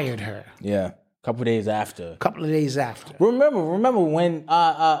fired her. Yeah, a couple of days after. Remember when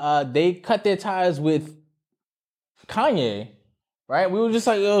they cut their ties with Kanye, right? We were just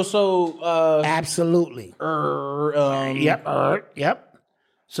like, yo, so... Absolutely. Yep.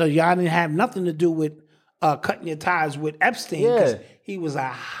 So y'all didn't have nothing to do with cutting your ties with Epstein because he was a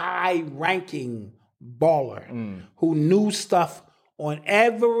high-ranking baller who knew stuff on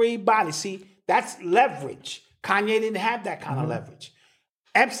everybody. See, that's leverage. Kanye didn't have that kind of leverage.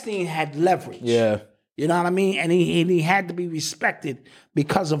 Epstein had leverage. Yeah. You know what I mean? And he had to be respected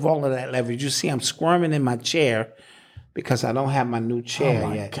because of all of that leverage. You see, I'm squirming in my chair because I don't have my new chair yet. Oh,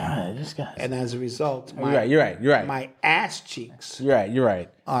 my God. This guy. And as a result, You're right. My ass cheeks You're right.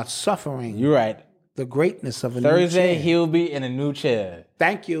 are suffering. You're right. The greatness of a new chair. Thursday, he'll be in a new chair.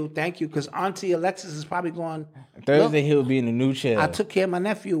 Thank you. Because Auntie Alexis is probably going... Thursday, he'll be in a new chair. I took care of my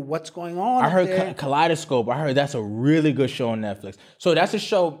nephew. What's going on? I heard Kaleidoscope. I heard that's a really good show on Netflix. So that's a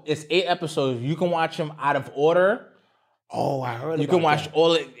show. It's 8 episodes. You can watch them out of order. Oh, I heard. You can watch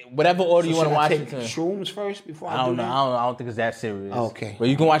all it, whatever order you want to watch it. Take shrooms first before I don't know. I don't think it's that serious. Okay, but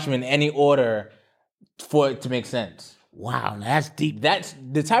you can watch them in any order for it to make sense. Wow, that's deep. That's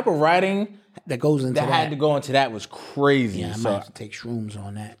the type of writing that goes into that. Had to go into that was crazy. Yeah, I might have to take shrooms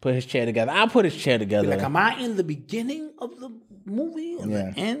on that. Put his chair together. I'll put his chair together. Like, am I in the beginning of the movie or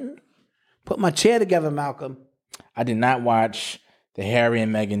the end? Put my chair together, Malcolm. I did not watch the Harry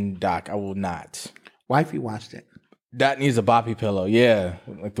and Meghan doc. I will not. Wifey watched it. That needs a boppy pillow. Yeah,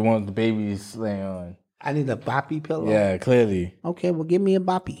 like the one with the babies laying on. I need a boppy pillow? Yeah, clearly. Okay, well, give me a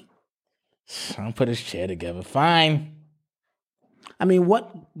boppy. I'll put his chair together. Fine. I mean,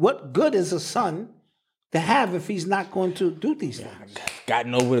 what good is a son to have if he's not going to do these things?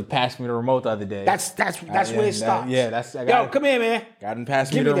 Gotten over to pass me the remote the other day. That's where it starts. Yo, come here, man. Got him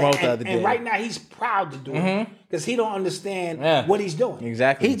pass me the remote the other day. And right now he's proud to do it because he don't understand what he's doing.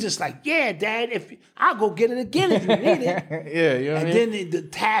 Exactly. He's just like, yeah, Dad. If I'll go get it again if you need it. Yeah, you know what I mean? Then the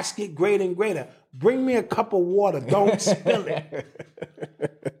tasks get greater and greater. Bring me a cup of water. Don't spill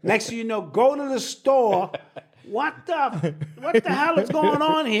it. Next thing you know, go to the store. What the hell is going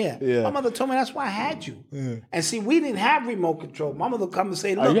on here? Yeah. My mother told me that's why I had you. Yeah. And see, we didn't have remote control. My mother would come and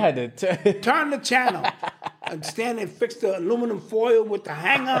say, look, you had to turn the channel. And stand there and fix the aluminum foil with the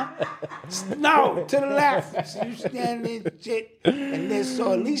hanger. No, to the left. So you stand there and shit. And then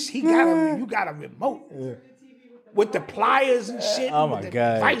so at least you got a remote. Yeah. With the pliers and shit. Oh my with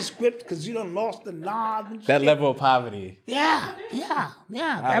God. The vice grip because you done lost the knob and shit. That level of poverty. Yeah.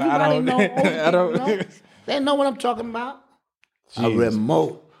 Everybody know. They know what I'm talking about. Jeez. A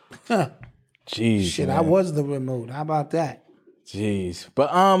remote. Jeez. Shit, man. I was the remote. How about that? Jeez.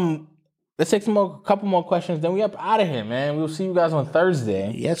 But let's take a couple more questions, then we up out of here, man. We'll see you guys on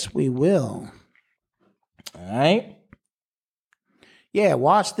Thursday. Yes, we will. All right. Yeah,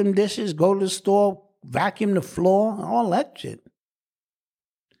 wash them dishes, go to the store, vacuum the floor, all that shit.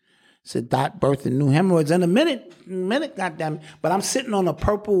 Said Dot birthing new hemorrhoids in a minute, goddamn. But I'm sitting on a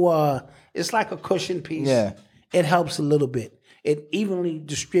purple, it's like a cushion piece. Yeah. It helps a little bit. It evenly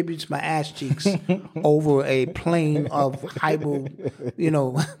distributes my ass cheeks over a plane of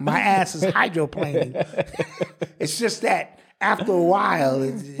my ass is hydroplaning. It's just that after a while,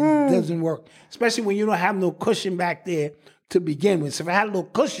 it doesn't work. Especially when you don't have no cushion back there to begin with. So if I had a little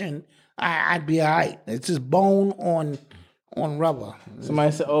cushion, I'd be all right. It's just bone on rubber.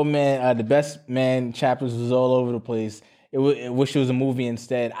 Somebody said, "Oh man, the Best Man chapters was all over the place. I wish it was a movie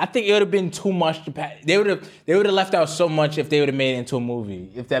instead." I think it would have been too much to pack. They would have left out so much if they would have made it into a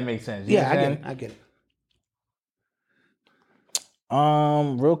movie. If that makes sense. I get it.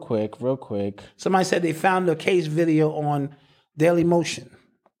 Real quick. Somebody said they found the case video on Daily Motion.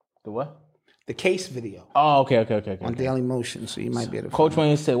 The what? the Case video Oh, okay. on Daily Motion, so you might be able to Coach find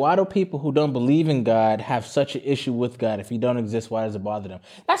Wayne said, why do people who don't believe in God have such an issue with God? If he don't exist, why does it bother them?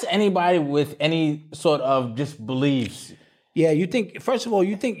 That's anybody with any sort of just beliefs. Yeah, you think, first of all,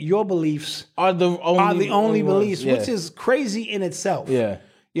 you think your beliefs Are the only beliefs, ones. which is crazy in itself. Yeah.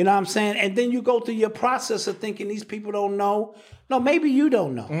 You know what I'm saying? And then you go through your process of thinking these people don't know. No, maybe you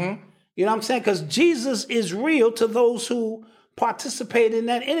don't know. Mm-hmm. You know what I'm saying? Because Jesus is real to those who participate in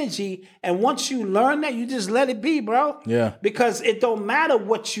that energy. And once you learn that, you just let it be, bro. Yeah. Because it don't matter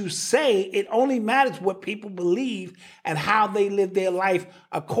what you say. It only matters what people believe and how they live their life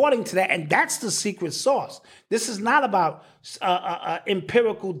according to that. And that's the secret sauce. This is not about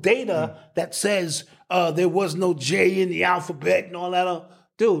empirical data that says there was no J in the alphabet and all that.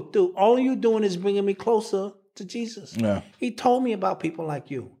 Dude, all you doing is bringing me closer to Jesus. Yeah. He told me about people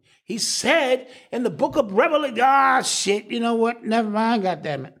like you. He said in the book of Revelation, shit, you know what? Never mind,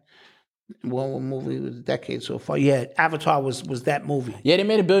 goddammit. One movie was a decade so far. Yeah, Avatar was that movie. Yeah, they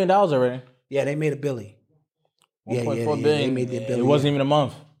made $1 billion already. Yeah, they made $1 billion. 1.4 billion. They made their $1 billion. It wasn't even a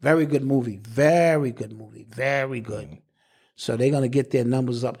month. Very good movie. Very good movie. Very good. So they're going to get their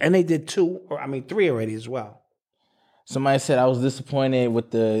numbers up. And they did 3 already as well. Somebody said I was disappointed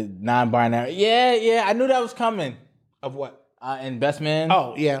with the non-binary. Yeah, I knew that was coming. Of what? Investment.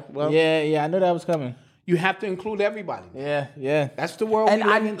 Oh, yeah. Well, yeah, I knew that was coming. You have to include everybody. Yeah. That's the world And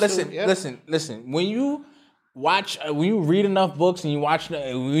we live into. Listen. When you watch, when you read enough books and you watch,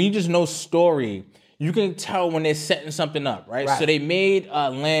 when you just know story, you can tell when they're setting something up, right? So they made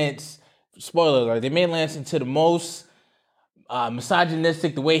Lance, spoiler alert, they made Lance into the most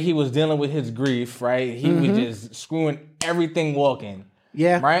misogynistic, the way he was dealing with his grief, right? He was just screwing everything walking.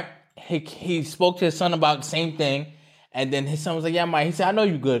 Yeah. Right? He spoke to his son about the same thing. And then his son was like, yeah, Mike. He said, I know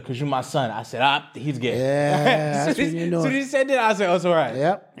you good because you're my son. I said, he's gay. Yeah, that's when you know. So he said that. I said, oh, it's all right.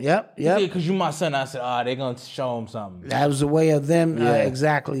 Yep. Because you're my son. I said, they're going to show him something. That was a way of them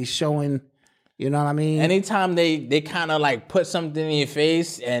exactly showing, you know what I mean? Anytime they kind of like put something in your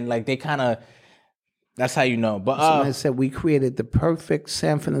face and like they kind of, that's how you know. But somebody said we created the perfect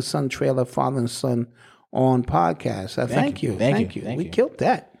Sanford and Son trailer, Father and Son on podcast. Thank you. Thank you. We killed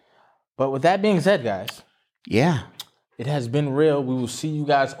that. But with that being said, guys. Yeah. It has been real. We will see you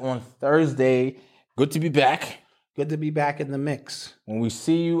guys on Thursday. Good to be back. Good to be back in the mix. When we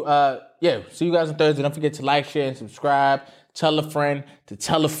see you, see you guys on Thursday. Don't forget to like, share, and subscribe. Tell a friend to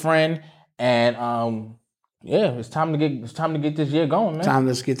tell a friend. And it's time to get this year going, man.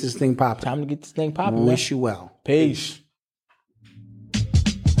 Let's get this thing popping. Wish you well. Peace.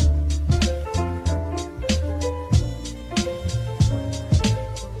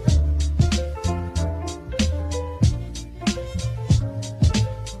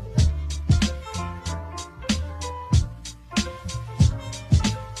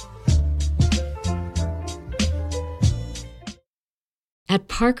 At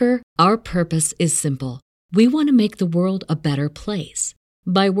Parker, our purpose is simple. We want to make the world a better place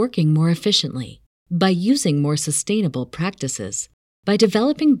by working more efficiently, by using more sustainable practices, by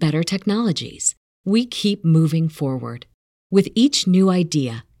developing better technologies. We keep moving forward. With each new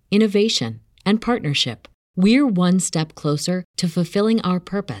idea, innovation, and partnership, we're one step closer to fulfilling our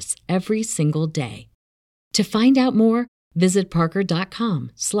purpose every single day. To find out more, visit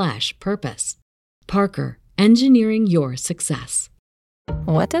parker.com/purpose. Parker, engineering your success.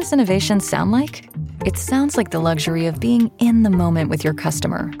 What does innovation sound like? It sounds like the luxury of being in the moment with your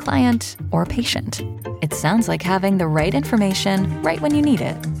customer, client, or patient. It sounds like having the right information right when you need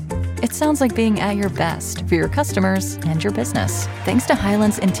it. It sounds like being at your best for your customers and your business. Thanks to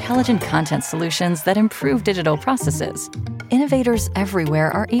Hyland's intelligent content solutions that improve digital processes, innovators everywhere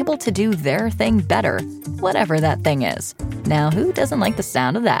are able to do their thing better, whatever that thing is. Now, who doesn't like the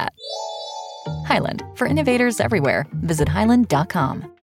sound of that? Hyland, for innovators everywhere. Visit hyland.com.